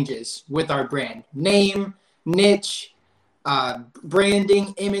 huge changes with our brand. Name, niche,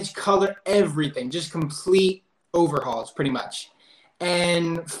 branding, image, color, everything. Just complete overhauls pretty much.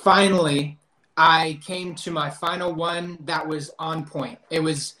 And finally, I came to my final one that was on point. It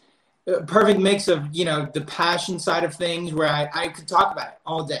was a perfect mix of, the passion side of things where I could talk about it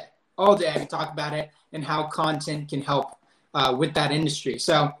all day. All day I could talk about it and how content can help with that industry.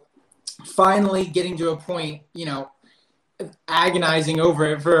 So finally getting to a point, agonizing over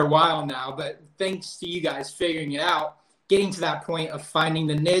it for a while now, but thanks to you guys figuring it out, getting to that point of finding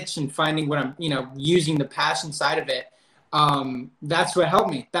the niche and finding what I'm, using the passion side of it. That's what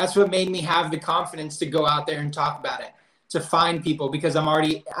helped me. That's what made me have the confidence to go out there and talk about it, to find people, because I'm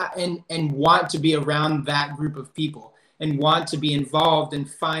already and want to be around that group of people and want to be involved and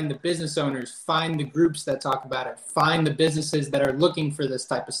find the business owners, find the groups that talk about it, find the businesses that are looking for this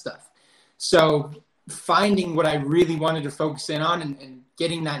type of stuff. So finding what I really wanted to focus in on and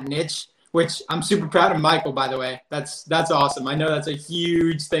getting that niche, which I'm super proud of Michael, by the way. That's awesome. I know that's a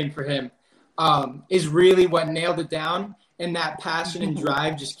huge thing for him, is really what nailed it down. And that passion and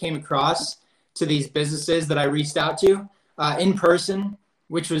drive just came across to these businesses that I reached out to in person,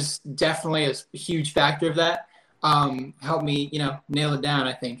 which was definitely a huge factor of that. Helped me, nail it down,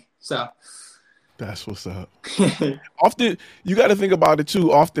 I think. So that's what's up. Often you got to think about it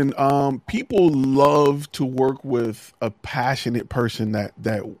too. Often people love to work with a passionate person that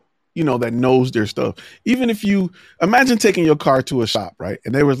knows their stuff. Even if you imagine taking your car to a shop, right?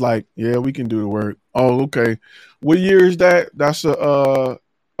 And they was like, yeah, we can do the work. Oh, okay. What year is that? That's a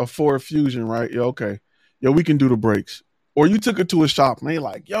Ford Fusion, right? Yeah, okay. Yeah, we can do the brakes. Or you took it to a shop and they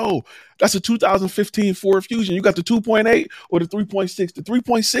like, yo, that's a 2015 Ford Fusion. You got the 2.8 or the 3.6? The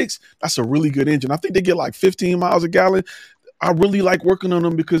 3.6, that's a really good engine. I think they get like 15 miles a gallon. I really like working on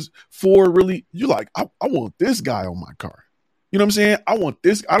them because Ford really, I want this guy on my car. You know what I'm saying? I want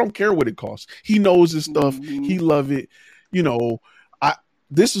this. I don't care what it costs. He knows his stuff. Mm-hmm. He love it.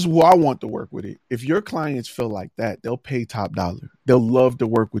 This is who I want to work with it. If your clients feel like that, they'll pay top dollar. They'll love to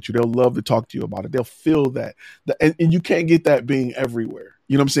work with you. They'll love to talk to you about it. They'll feel that. And you can't get that being everywhere.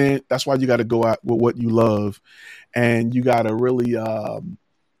 You know what I'm saying? That's why you got to go out with what you love. And you got to really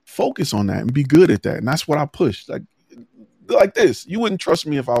focus on that and be good at that. And that's what I push. Like this. You wouldn't trust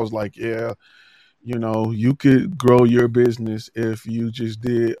me if I was like, yeah, you could grow your business if you just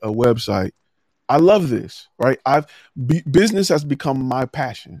did a website. I love this, right? Business has become my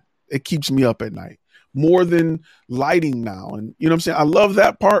passion. It keeps me up at night more than lighting now. And you know what I'm saying? I love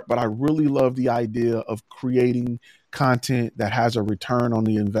that part, but I really love the idea of creating content that has a return on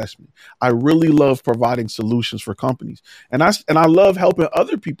the investment. I really love providing solutions for companies. And I love helping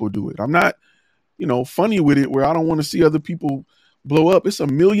other people do it. I'm not, funny with it where I don't want to see other people blow up. It's a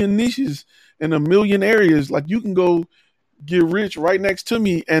million niches in a million areas. Like you can go get rich right next to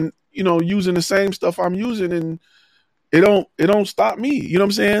me and, using the same stuff I'm using, and it don't stop me. You know what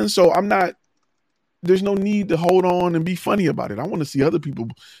I'm saying? So there's no need to hold on and be funny about it. I want to see other people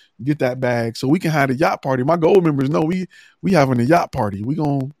get that bag so we can have a yacht party. My gold members know we having a yacht party. We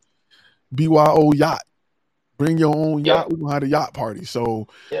gonna BYO yacht. Bring your own yacht. We're gonna have a yacht party. So,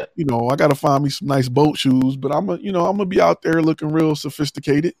 you know, I gotta find me some nice boat shoes, but I'm gonna be out there looking real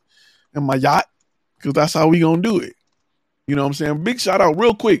sophisticated in my yacht because that's how we gonna do it. You know what I'm saying? Big shout out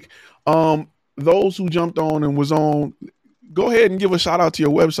real quick. Those who jumped on and was on, go ahead and give a shout out to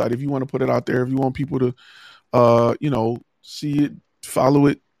your website if you want to put it out there. If you want people to, see it, follow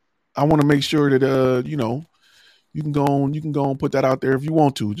it. I want to make sure that, you can go on and put that out there if you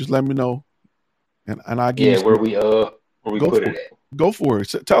want to. Just let me know. And I give you where we put it at. Go for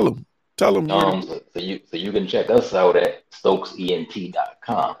it. Tell them. So you can check us out at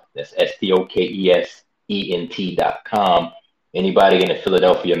StokesENT.com. That's STOKESENT.com. Anybody in the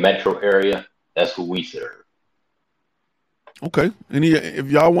Philadelphia metro area, that's who we serve. Okay. And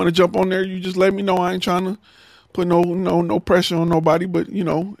if y'all want to jump on there, you just let me know. I ain't trying to put no pressure on nobody. But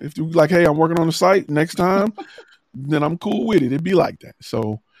if you like, hey, I'm working on the site next time, then I'm cool with it. It'd be like that.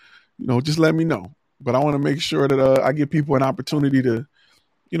 So, just let me know. But I want to make sure that I give people an opportunity to,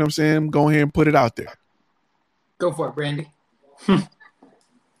 go ahead and put it out there. Go for it, Brandy.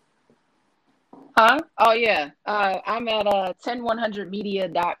 Huh? Oh, yeah. I'm at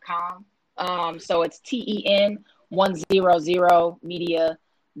 10100media.com. So it's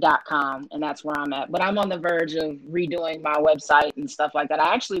TEN100media.com. And that's where I'm at. But I'm on the verge of redoing my website and stuff like that.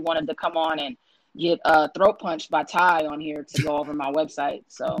 I actually wanted to come on and get throat punched by Ty on here to go over my website.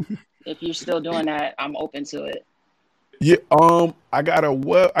 So if you're still doing that, I'm open to it. Yeah. I got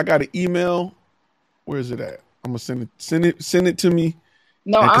an email. Where is it at? I'm gonna send it to me.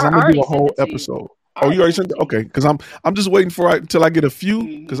 No, I'm gonna do a whole episode. Oh, you already sent it? Okay, because I'm just waiting until I get a few,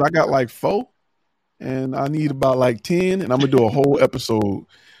 because I got like 4, and I need about like 10, and I'm gonna do a whole episode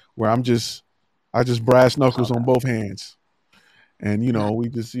where I just brass knuckles on both hands, and we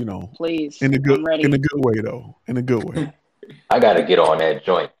just please in a good way though, in a good way. I gotta get on that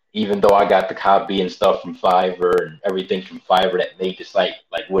joint, even though I got the copy and stuff from Fiverr and everything from Fiverr that made the site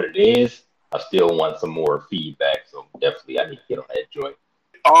like what it is. I still want some more feedback, so definitely I need to get on that joint.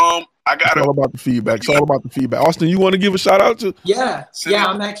 It's all about the feedback. It's all about the feedback. Austin, you want to give a shout out to? Yeah.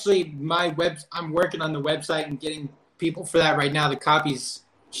 I'm actually I'm working on the website and getting people for that right now. The copies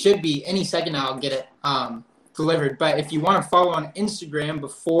should be any second now. I'll get it delivered. But if you want to follow on Instagram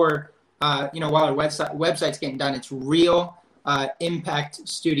before, while our website's getting done, it's Real Impact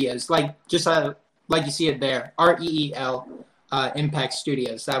Studios, like you see it there, REEL Impact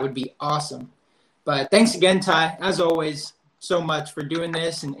Studios. That would be awesome. But thanks again, Ty, as always, so much for doing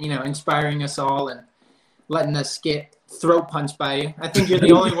this and inspiring us all and letting us get throat punched by you. I think you're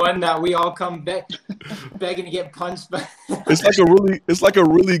the only one that we all come begging to get punched by. It's like a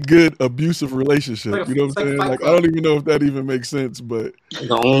really good abusive relationship. You know what I'm saying? Like, I don't even know if that even makes sense, but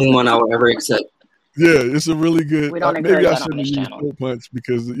the only one I would ever accept. Yeah, it's a really good. We don't maybe I that shouldn't use throat punch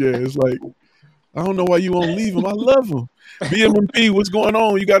because it's like, I don't know why you won't leave him. I love him. BMMP, what's going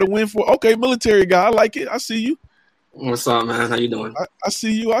on? You got a win for? Okay, military guy. I like it. I see you. What's up, man? How you doing? I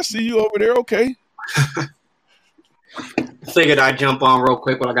see you. I see you over there. Okay. Figured I'd jump on real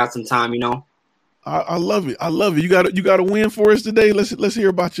quick when I got some time. I love it. I love it. You got a win for us today. Let's hear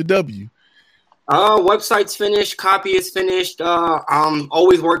about your W. Website's finished. Copy is finished. I'm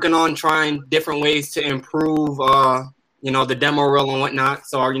always working on trying different ways to improve. The demo reel and whatnot.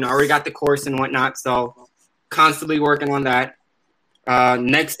 So I already got the course and whatnot. So constantly working on that.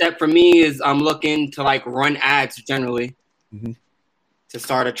 Next step for me is I'm looking to run ads generally to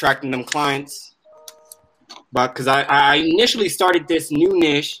start attracting them clients. But because I initially started this new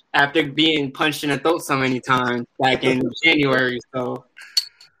niche after being punched in the throat so many times back in January. So,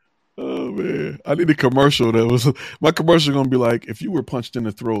 oh man, I need a commercial that was my commercial gonna be like, if you were punched in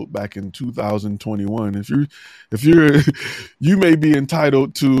the throat back in 2021, if you're you may be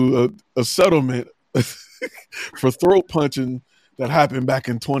entitled to a settlement for throat punching that happened back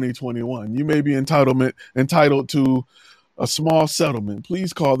in 2021. You may be entitled to a small settlement.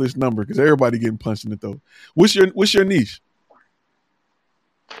 Please call this number because everybody getting punched in the throat. What's your niche?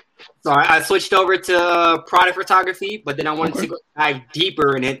 So I switched over to product photography, but then I wanted to dive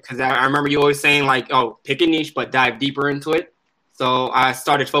deeper in it because I remember you always saying pick a niche, but dive deeper into it. So I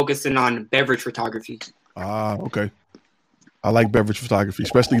started focusing on beverage photography. Ah, okay. I like beverage photography,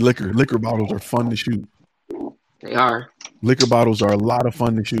 especially liquor. Liquor bottles are fun to shoot. They are. Liquor bottles are a lot of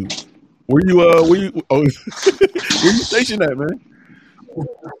fun to shoot. Where you stationed at, man?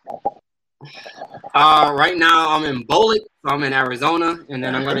 Right now I'm in Bullock, so I'm in Arizona, and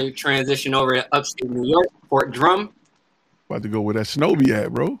then I'm going to transition over to upstate New York, Fort Drum. About to go where that snow be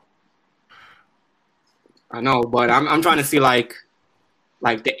at, bro. I know, but I'm trying to see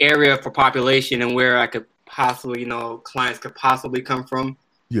like the area for population and where I could possibly, clients could possibly come from.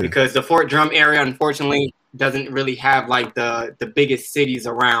 Yeah. Because the Fort Drum area, unfortunately, doesn't really have like the biggest cities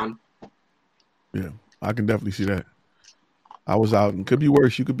around. Yeah, I can definitely see that. I was out, and could be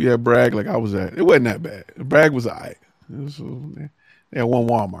worse. You could be at Bragg like I was at. It wasn't that bad. Bragg was all right. They had one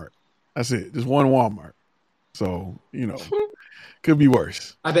Walmart. That's it. Just one Walmart. So, could be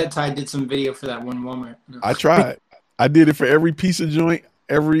worse. I bet Ty did some video for that one Walmart. No. I tried. I did it for every pizza joint,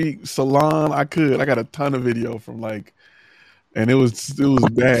 every salon I could. I got a ton of video from and it was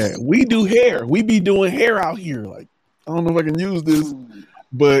bad. We do hair. We be doing hair out here. Like, I don't know if I can use this,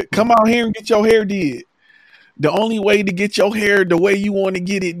 but come out here and get your hair did. The only way to get your hair the way you want to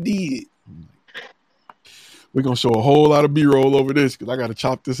get it did. We're going to show a whole lot of B-roll over this because I got to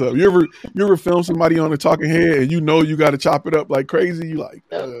chop this up. You ever film somebody on a talking head and you got to chop it up like crazy? You like,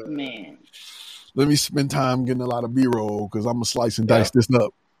 man. Let me spend time getting a lot of B-roll because I'm going to slice and dice this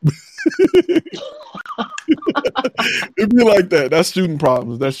up. It'd be like that. That's shooting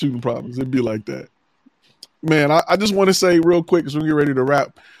problems. It'd be like that. Man, I just want to say real quick as we get ready to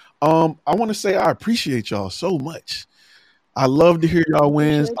wrap. I want to say I appreciate y'all so much. I love to hear y'all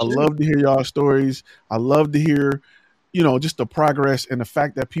wins. I love to hear y'all stories. I love to hear, just the progress and the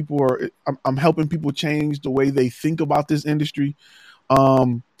fact that I'm helping people change the way they think about this industry.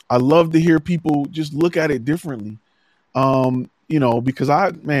 I love to hear people just look at it differently. Because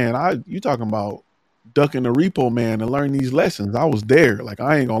you talking about ducking the repo man and learn these lessons. I was there. Like,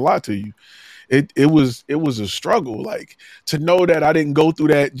 I ain't gonna lie to you. It was a struggle, like, to know that I didn't go through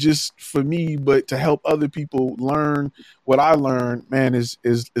that just for me, but to help other people learn what I learned, man, is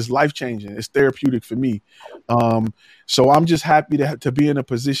life changing. It's therapeutic for me. So I'm just happy to be in a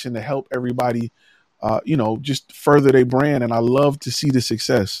position to help everybody, just further their brand. And I love to see the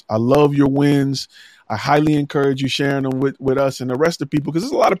success. I love your wins. I highly encourage you sharing them with us and the rest of the people, because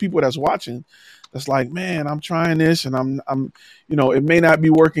there's a lot of people that's watching that's like, man, I'm trying this and I'm it may not be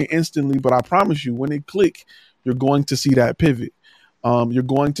working instantly, but I promise you when it click, you're going to see that pivot. You're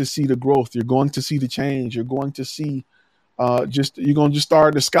going to see the growth. You're going to see the change. You're going to see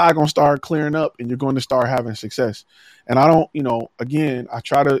the sky going to start clearing up and you're going to start having success. And I don't, I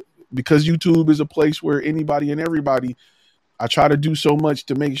try to, because YouTube is a place where anybody and everybody, I try to do so much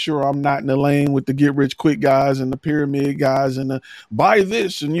to make sure I'm not in the lane with the get rich quick guys and the pyramid guys and the buy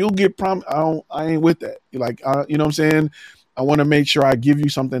this and you'll get I ain't with that. You know what I'm saying? I want to make sure I give you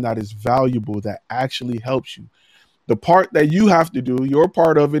something that is valuable, that actually helps you. The part that you have to do, your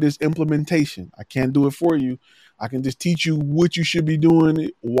part of it, is implementation. I can't do it for you. I can just teach you what you should be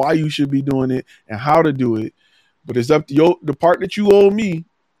doing, why you should be doing it, and how to do it. But it's up to you. The part that you owe me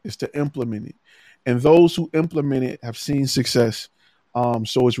is to implement it. And those who implement it have seen success.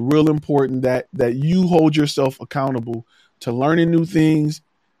 So it's real important that you hold yourself accountable to learning new things,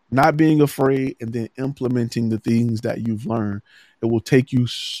 not being afraid, and then implementing the things that you've learned. It will take you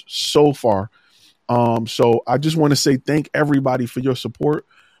so far. So I just want to say thank everybody for your support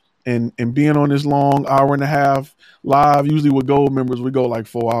and being on this long hour and a half live. Usually with Gold members, we go like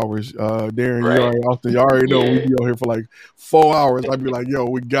 4 hours. Darren, right. You already know we be on here for like 4 hours. I'd be like, yo,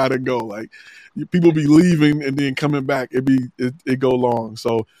 we gotta go. Like, people be leaving and then coming back. It go long.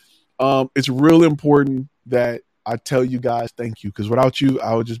 So it's real important that I tell you guys thank you, because without you,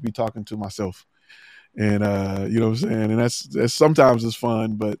 I would just be talking to myself. And you know what I'm saying? And that's sometimes it's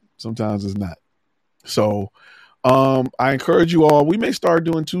fun, but sometimes it's not. So I encourage you all. We may start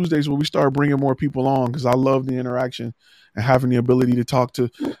doing Tuesdays where we start bringing more people on, because I love the interaction and having the ability to talk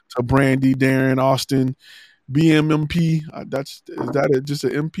to Brandy, Darren, Austin, BMMP. Is that just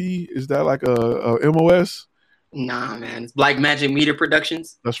an MP? Is that like a MOS? Nah, man. It's Black Magic Media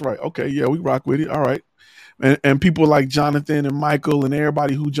Productions. That's right. Okay. Yeah, we rock with it. All right. And people like Jonathan and Michael and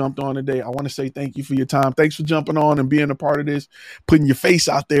everybody who jumped on today, I want to say thank you for your time. Thanks for jumping on and being a part of this, putting your face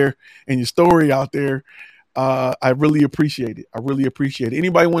out there and your story out there. I really appreciate it.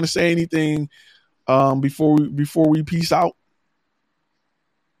 Anybody want to say anything before we peace out?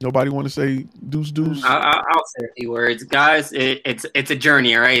 Nobody want to say deuce? I'll say a few words, guys. It's a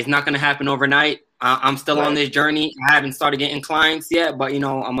journey, all right? It's not going to happen overnight. I'm still on this journey. I haven't started getting clients yet, but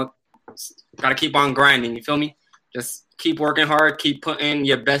gotta keep on grinding. You feel me? Just keep working hard. Keep putting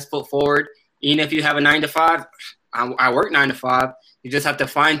your best foot forward. Even if you have a 9-to-5, I work 9 to 5. You just have to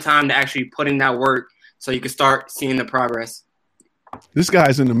find time to actually put in that work so you can start seeing the progress. This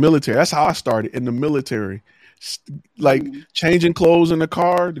guy's in the military. That's how I started, in the military. Like changing clothes in the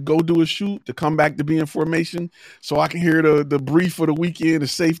car to go do a shoot, to come back to be in formation so I can hear the brief for the weekend, the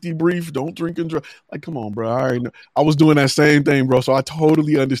safety brief. Don't drink and drive. Like, come on, bro. I already know. I was doing that same thing, bro. So I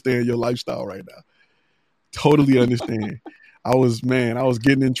totally understand your lifestyle right now. Totally understand. I was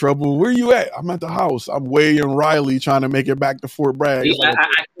getting in trouble. Where you at? I'm at the house. I'm way in Riley trying to make it back to Fort Bragg. Yeah,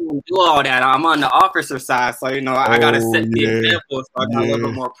 I can't do all that. I'm on the officer side, so I got to set the example. So I got a little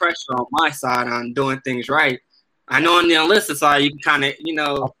bit more pressure on my side on doing things right. I know on the enlisted side, you can kind of,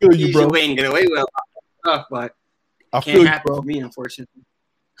 use your way and get away with a lot of stuff, but it can't happen for me, unfortunately.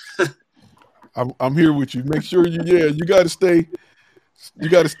 I'm here with you. Make sure you got to stay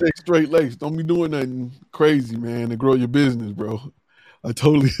straight laced. Don't be doing nothing crazy, man, to grow your business, bro. I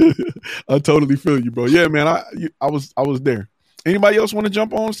totally feel you, bro. Yeah, man. I was there. Anybody else want to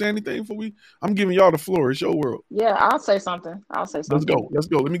jump on, say anything before I'm giving y'all the floor. It's your world. Yeah, I'll say something. Let's go.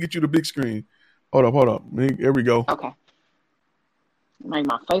 Let me get you the big screen. Hold up. Here we go. Okay. Make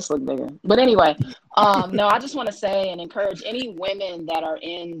my face look bigger. But anyway, no, I just want to say and encourage any women that are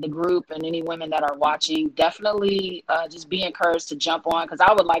in the group and any women that are watching, definitely just be encouraged to jump on, because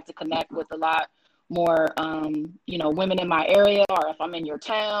I would like to connect with a lot more, women in my area, or if I'm in your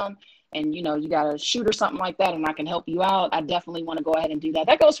town and, you got a shoot or something like that and I can help you out, I definitely want to go ahead and do that.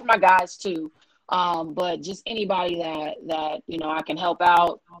 That goes for my guys too. But just anybody that, I can help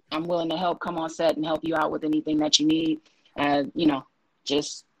out, I'm willing to help come on set and help you out with anything that you need. And,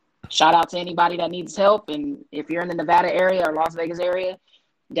 just shout out to anybody that needs help. And if you're in the Nevada area or Las Vegas area,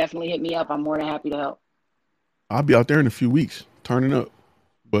 definitely hit me up. I'm more than happy to help. I'll be out there in a few weeks turning up,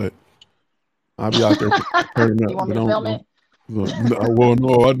 but I'll be out there turning up. You want me to film it? No,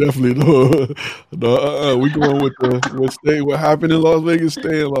 I definitely don't. No, we going with what happened in Las Vegas,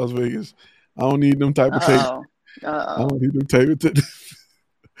 stay in Las Vegas. I don't need them type of tape. I don't need them tape.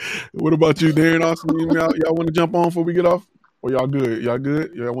 What about you, Darren Austin? Y'all want to jump on before we get off? Or y'all good? Y'all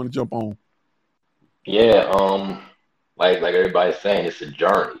want to jump on? Yeah, like everybody's saying, it's a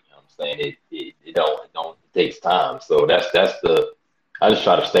journey. I'm saying it takes time. So that's I just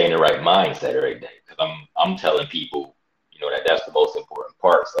try to stay in the right mindset every day, because I'm telling people, that's the most important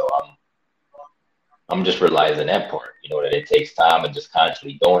part. So I'm just realizing that part, that it takes time and just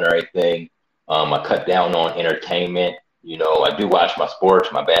constantly doing the right thing. I cut down on entertainment. I do watch my sports,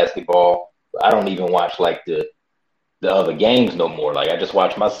 my basketball, but I don't even watch like the other games no more. Like I just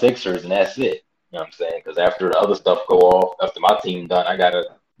watch my Sixers and that's it. You know what I'm saying? Because after the other stuff go off, after my team done, I gotta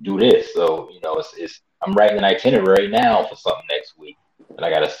do this. So I'm writing an itinerary now for something next week, and I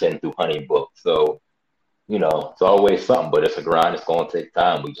gotta send through HoneyBook. So it's always something, but it's a grind. It's gonna take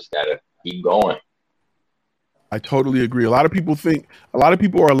time. We just gotta keep going. I totally agree. A lot of people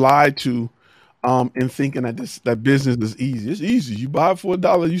are lied to in thinking that business is easy. It's easy. You buy it for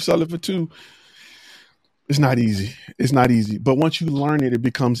 $1, you sell it for $2. It's not easy. It's not easy. But once you learn it, it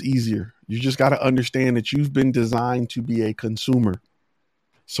becomes easier. You just got to understand that you've been designed to be a consumer.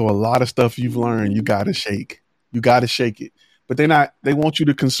 So a lot of stuff you've learned, you got to shake. You got to shake it. But they want you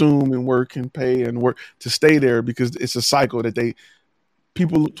to consume and work and pay and work to stay there, because it's a cycle that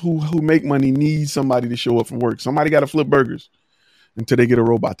people who make money need somebody to show up from work. Somebody got to flip burgers until they get a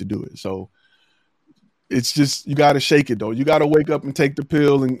robot to do it. So it's just, you got to shake it though. You got to wake up and take the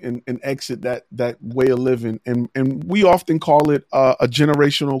pill and exit that way of living. And we often call it a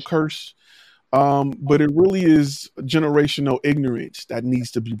generational curse. But it really is generational ignorance that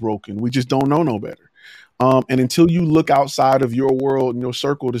needs to be broken. We just don't know no better. And until you look outside of your world and your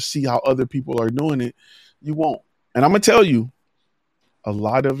circle to see how other people are doing it, you won't. And I'm going to tell you, a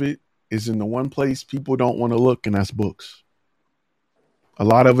lot of it is in the one place people don't want to look, and that's books. A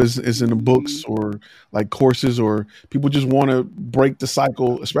lot of it is in the books or like courses, or people just want to break the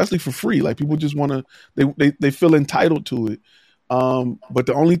cycle, especially for free. Like people just want to, they feel entitled to it. But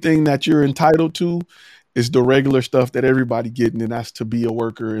the only thing that you're entitled to is the regular stuff that everybody getting, and that's to be a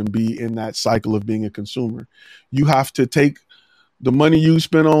worker and be in that cycle of being a consumer. You have to take the money you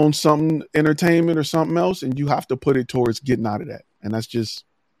spend on something, entertainment or something else, and you have to put it towards getting out of that. And that's just,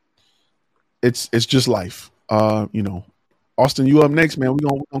 it's just life. Austin, you up next, man. We're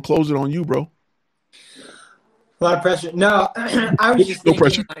gonna close it on you, bro. A lot of pressure. No, I was just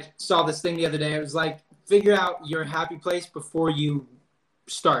thinking, I saw this thing the other day. It was like, figure out your happy place before you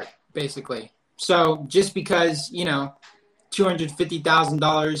start, basically. So just because, $250,000,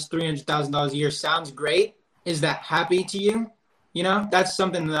 $300,000 a year sounds great, is that happy to you? That's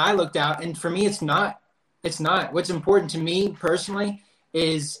something that I looked at. And for me, it's not. It's not. What's important to me personally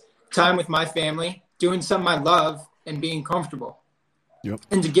is time with my family, doing something I love, and being comfortable. Yep.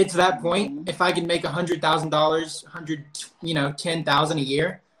 And to get to that point, if I can make $100,000, $10,000 a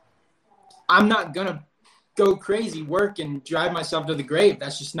year, I'm not going to go crazy, work and drive myself to the grave.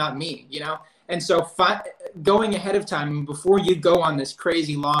 That's just not me, And so going ahead of time before you go on this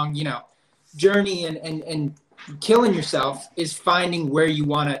crazy long, journey and killing yourself is finding where you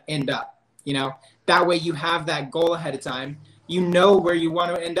want to end up, That way you have that goal ahead of time. you know where you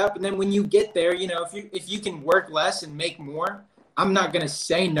want to end up. And then when you get there, you know, if you can work less and make more, I'm not going to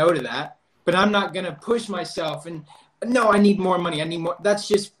say no to that, but I'm not going to push myself and no, I need more money. I need more. That's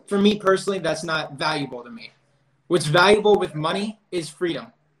just, for me personally, that's not valuable to me. What's valuable with money is freedom.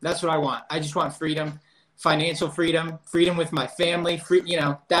 That's what I want. I just want freedom, financial freedom, freedom with my family. You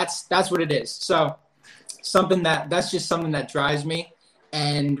know, that's what it is. So that's just something that drives me.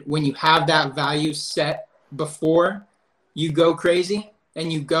 And when you have that value set before you go crazy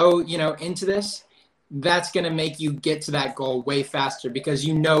and you go, you know, into this, that's going to make you get to that goal way faster because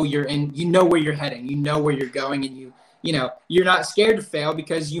you know you know where you're heading, you know where you're going, and you know, you're not scared to fail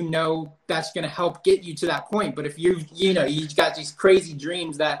because you know that's going to help get you to that point. But if you've got these crazy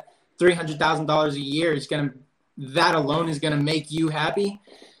dreams that $300,000 a year that alone is going to make you happy,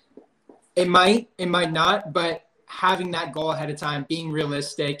 it might not, but having that goal ahead of time, being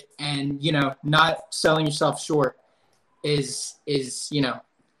realistic and, you know, not selling yourself short is, you know,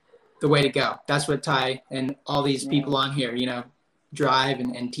 the way to go. That's what Ty and all these people on here, you know, drive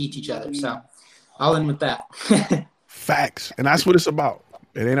and teach each other. So I'll end with that. Facts. And that's what it's about.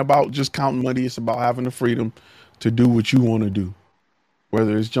 It ain't about just counting money. It's about having the freedom to do what you want to do.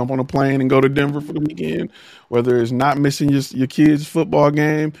 Whether it's jump on a plane and go to Denver for the weekend, whether it's not missing your kids' football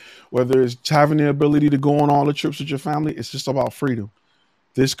game, whether it's having the ability to go on all the trips with your family, it's just about freedom.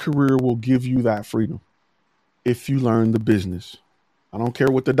 This career will give you that freedom if you learn the business. I don't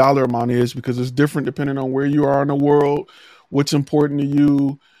care what the dollar amount is because it's different depending on where you are in the world, what's important to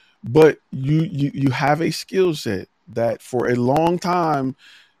you, but you have a skill set that for a long time,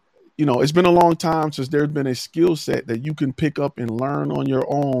 you know, it's been a long time since there's been a skill set that you can pick up and learn on your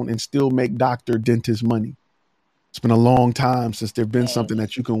own and still make doctor, dentist money. It's been a long time since there's been something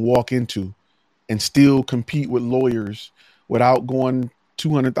that you can walk into and still compete with lawyers without going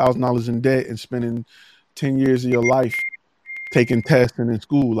 $200,000 in debt and spending 10 years of your life taking tests and in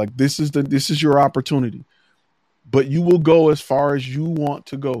school. Like this is your opportunity, but you will go as far as you want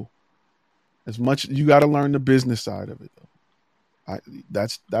to go. As much you got to learn the business side of it, though.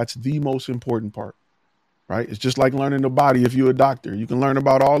 That's the most important part, right? It's just like learning the body. If you're a doctor, you can learn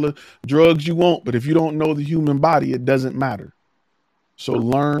about all the drugs you want, but if you don't know the human body, it doesn't matter. So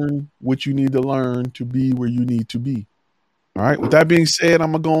learn what you need to learn to be where you need to be. All right. With that being said,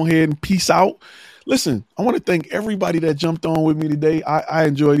 I'm going to go ahead and peace out. Listen, I want to thank everybody that jumped on with me today. I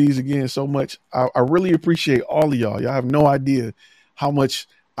enjoy these again so much. I really appreciate all of y'all. Y'all have no idea how much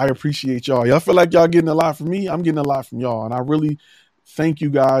I appreciate y'all. Y'all feel like y'all getting a lot from me. I'm getting a lot from y'all. And I really thank you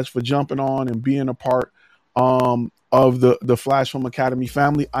guys for jumping on and being a part of the Flash Film Academy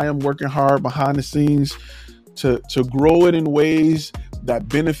family. I am working hard behind the scenes to grow it in ways that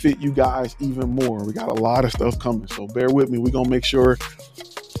benefit you guys even more. We got a lot of stuff coming, so bear with me. We're gonna make sure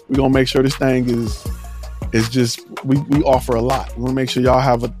this thing is just we offer a lot. We want to make sure y'all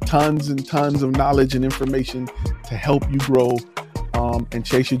have tons and tons of knowledge and information to help you grow and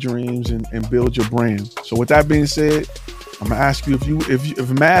chase your dreams and build your brand. So with that being said, I'm gonna ask you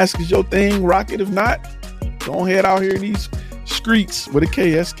if mask is your thing, rock it. If not, don't head out here in these streets with a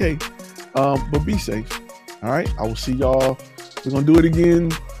KSK. But be safe. All right. I will see y'all. We're gonna do it again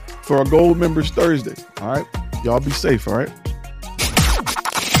for our Gold Members Thursday. All right. Y'all be safe. All right.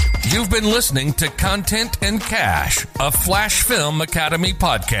 You've been listening to Content and Cash, a Flash Film Academy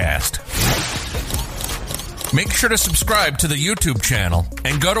podcast. Make sure to subscribe to the YouTube channel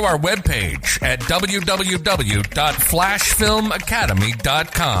and go to our webpage at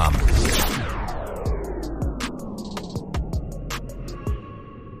www.flashfilmacademy.com.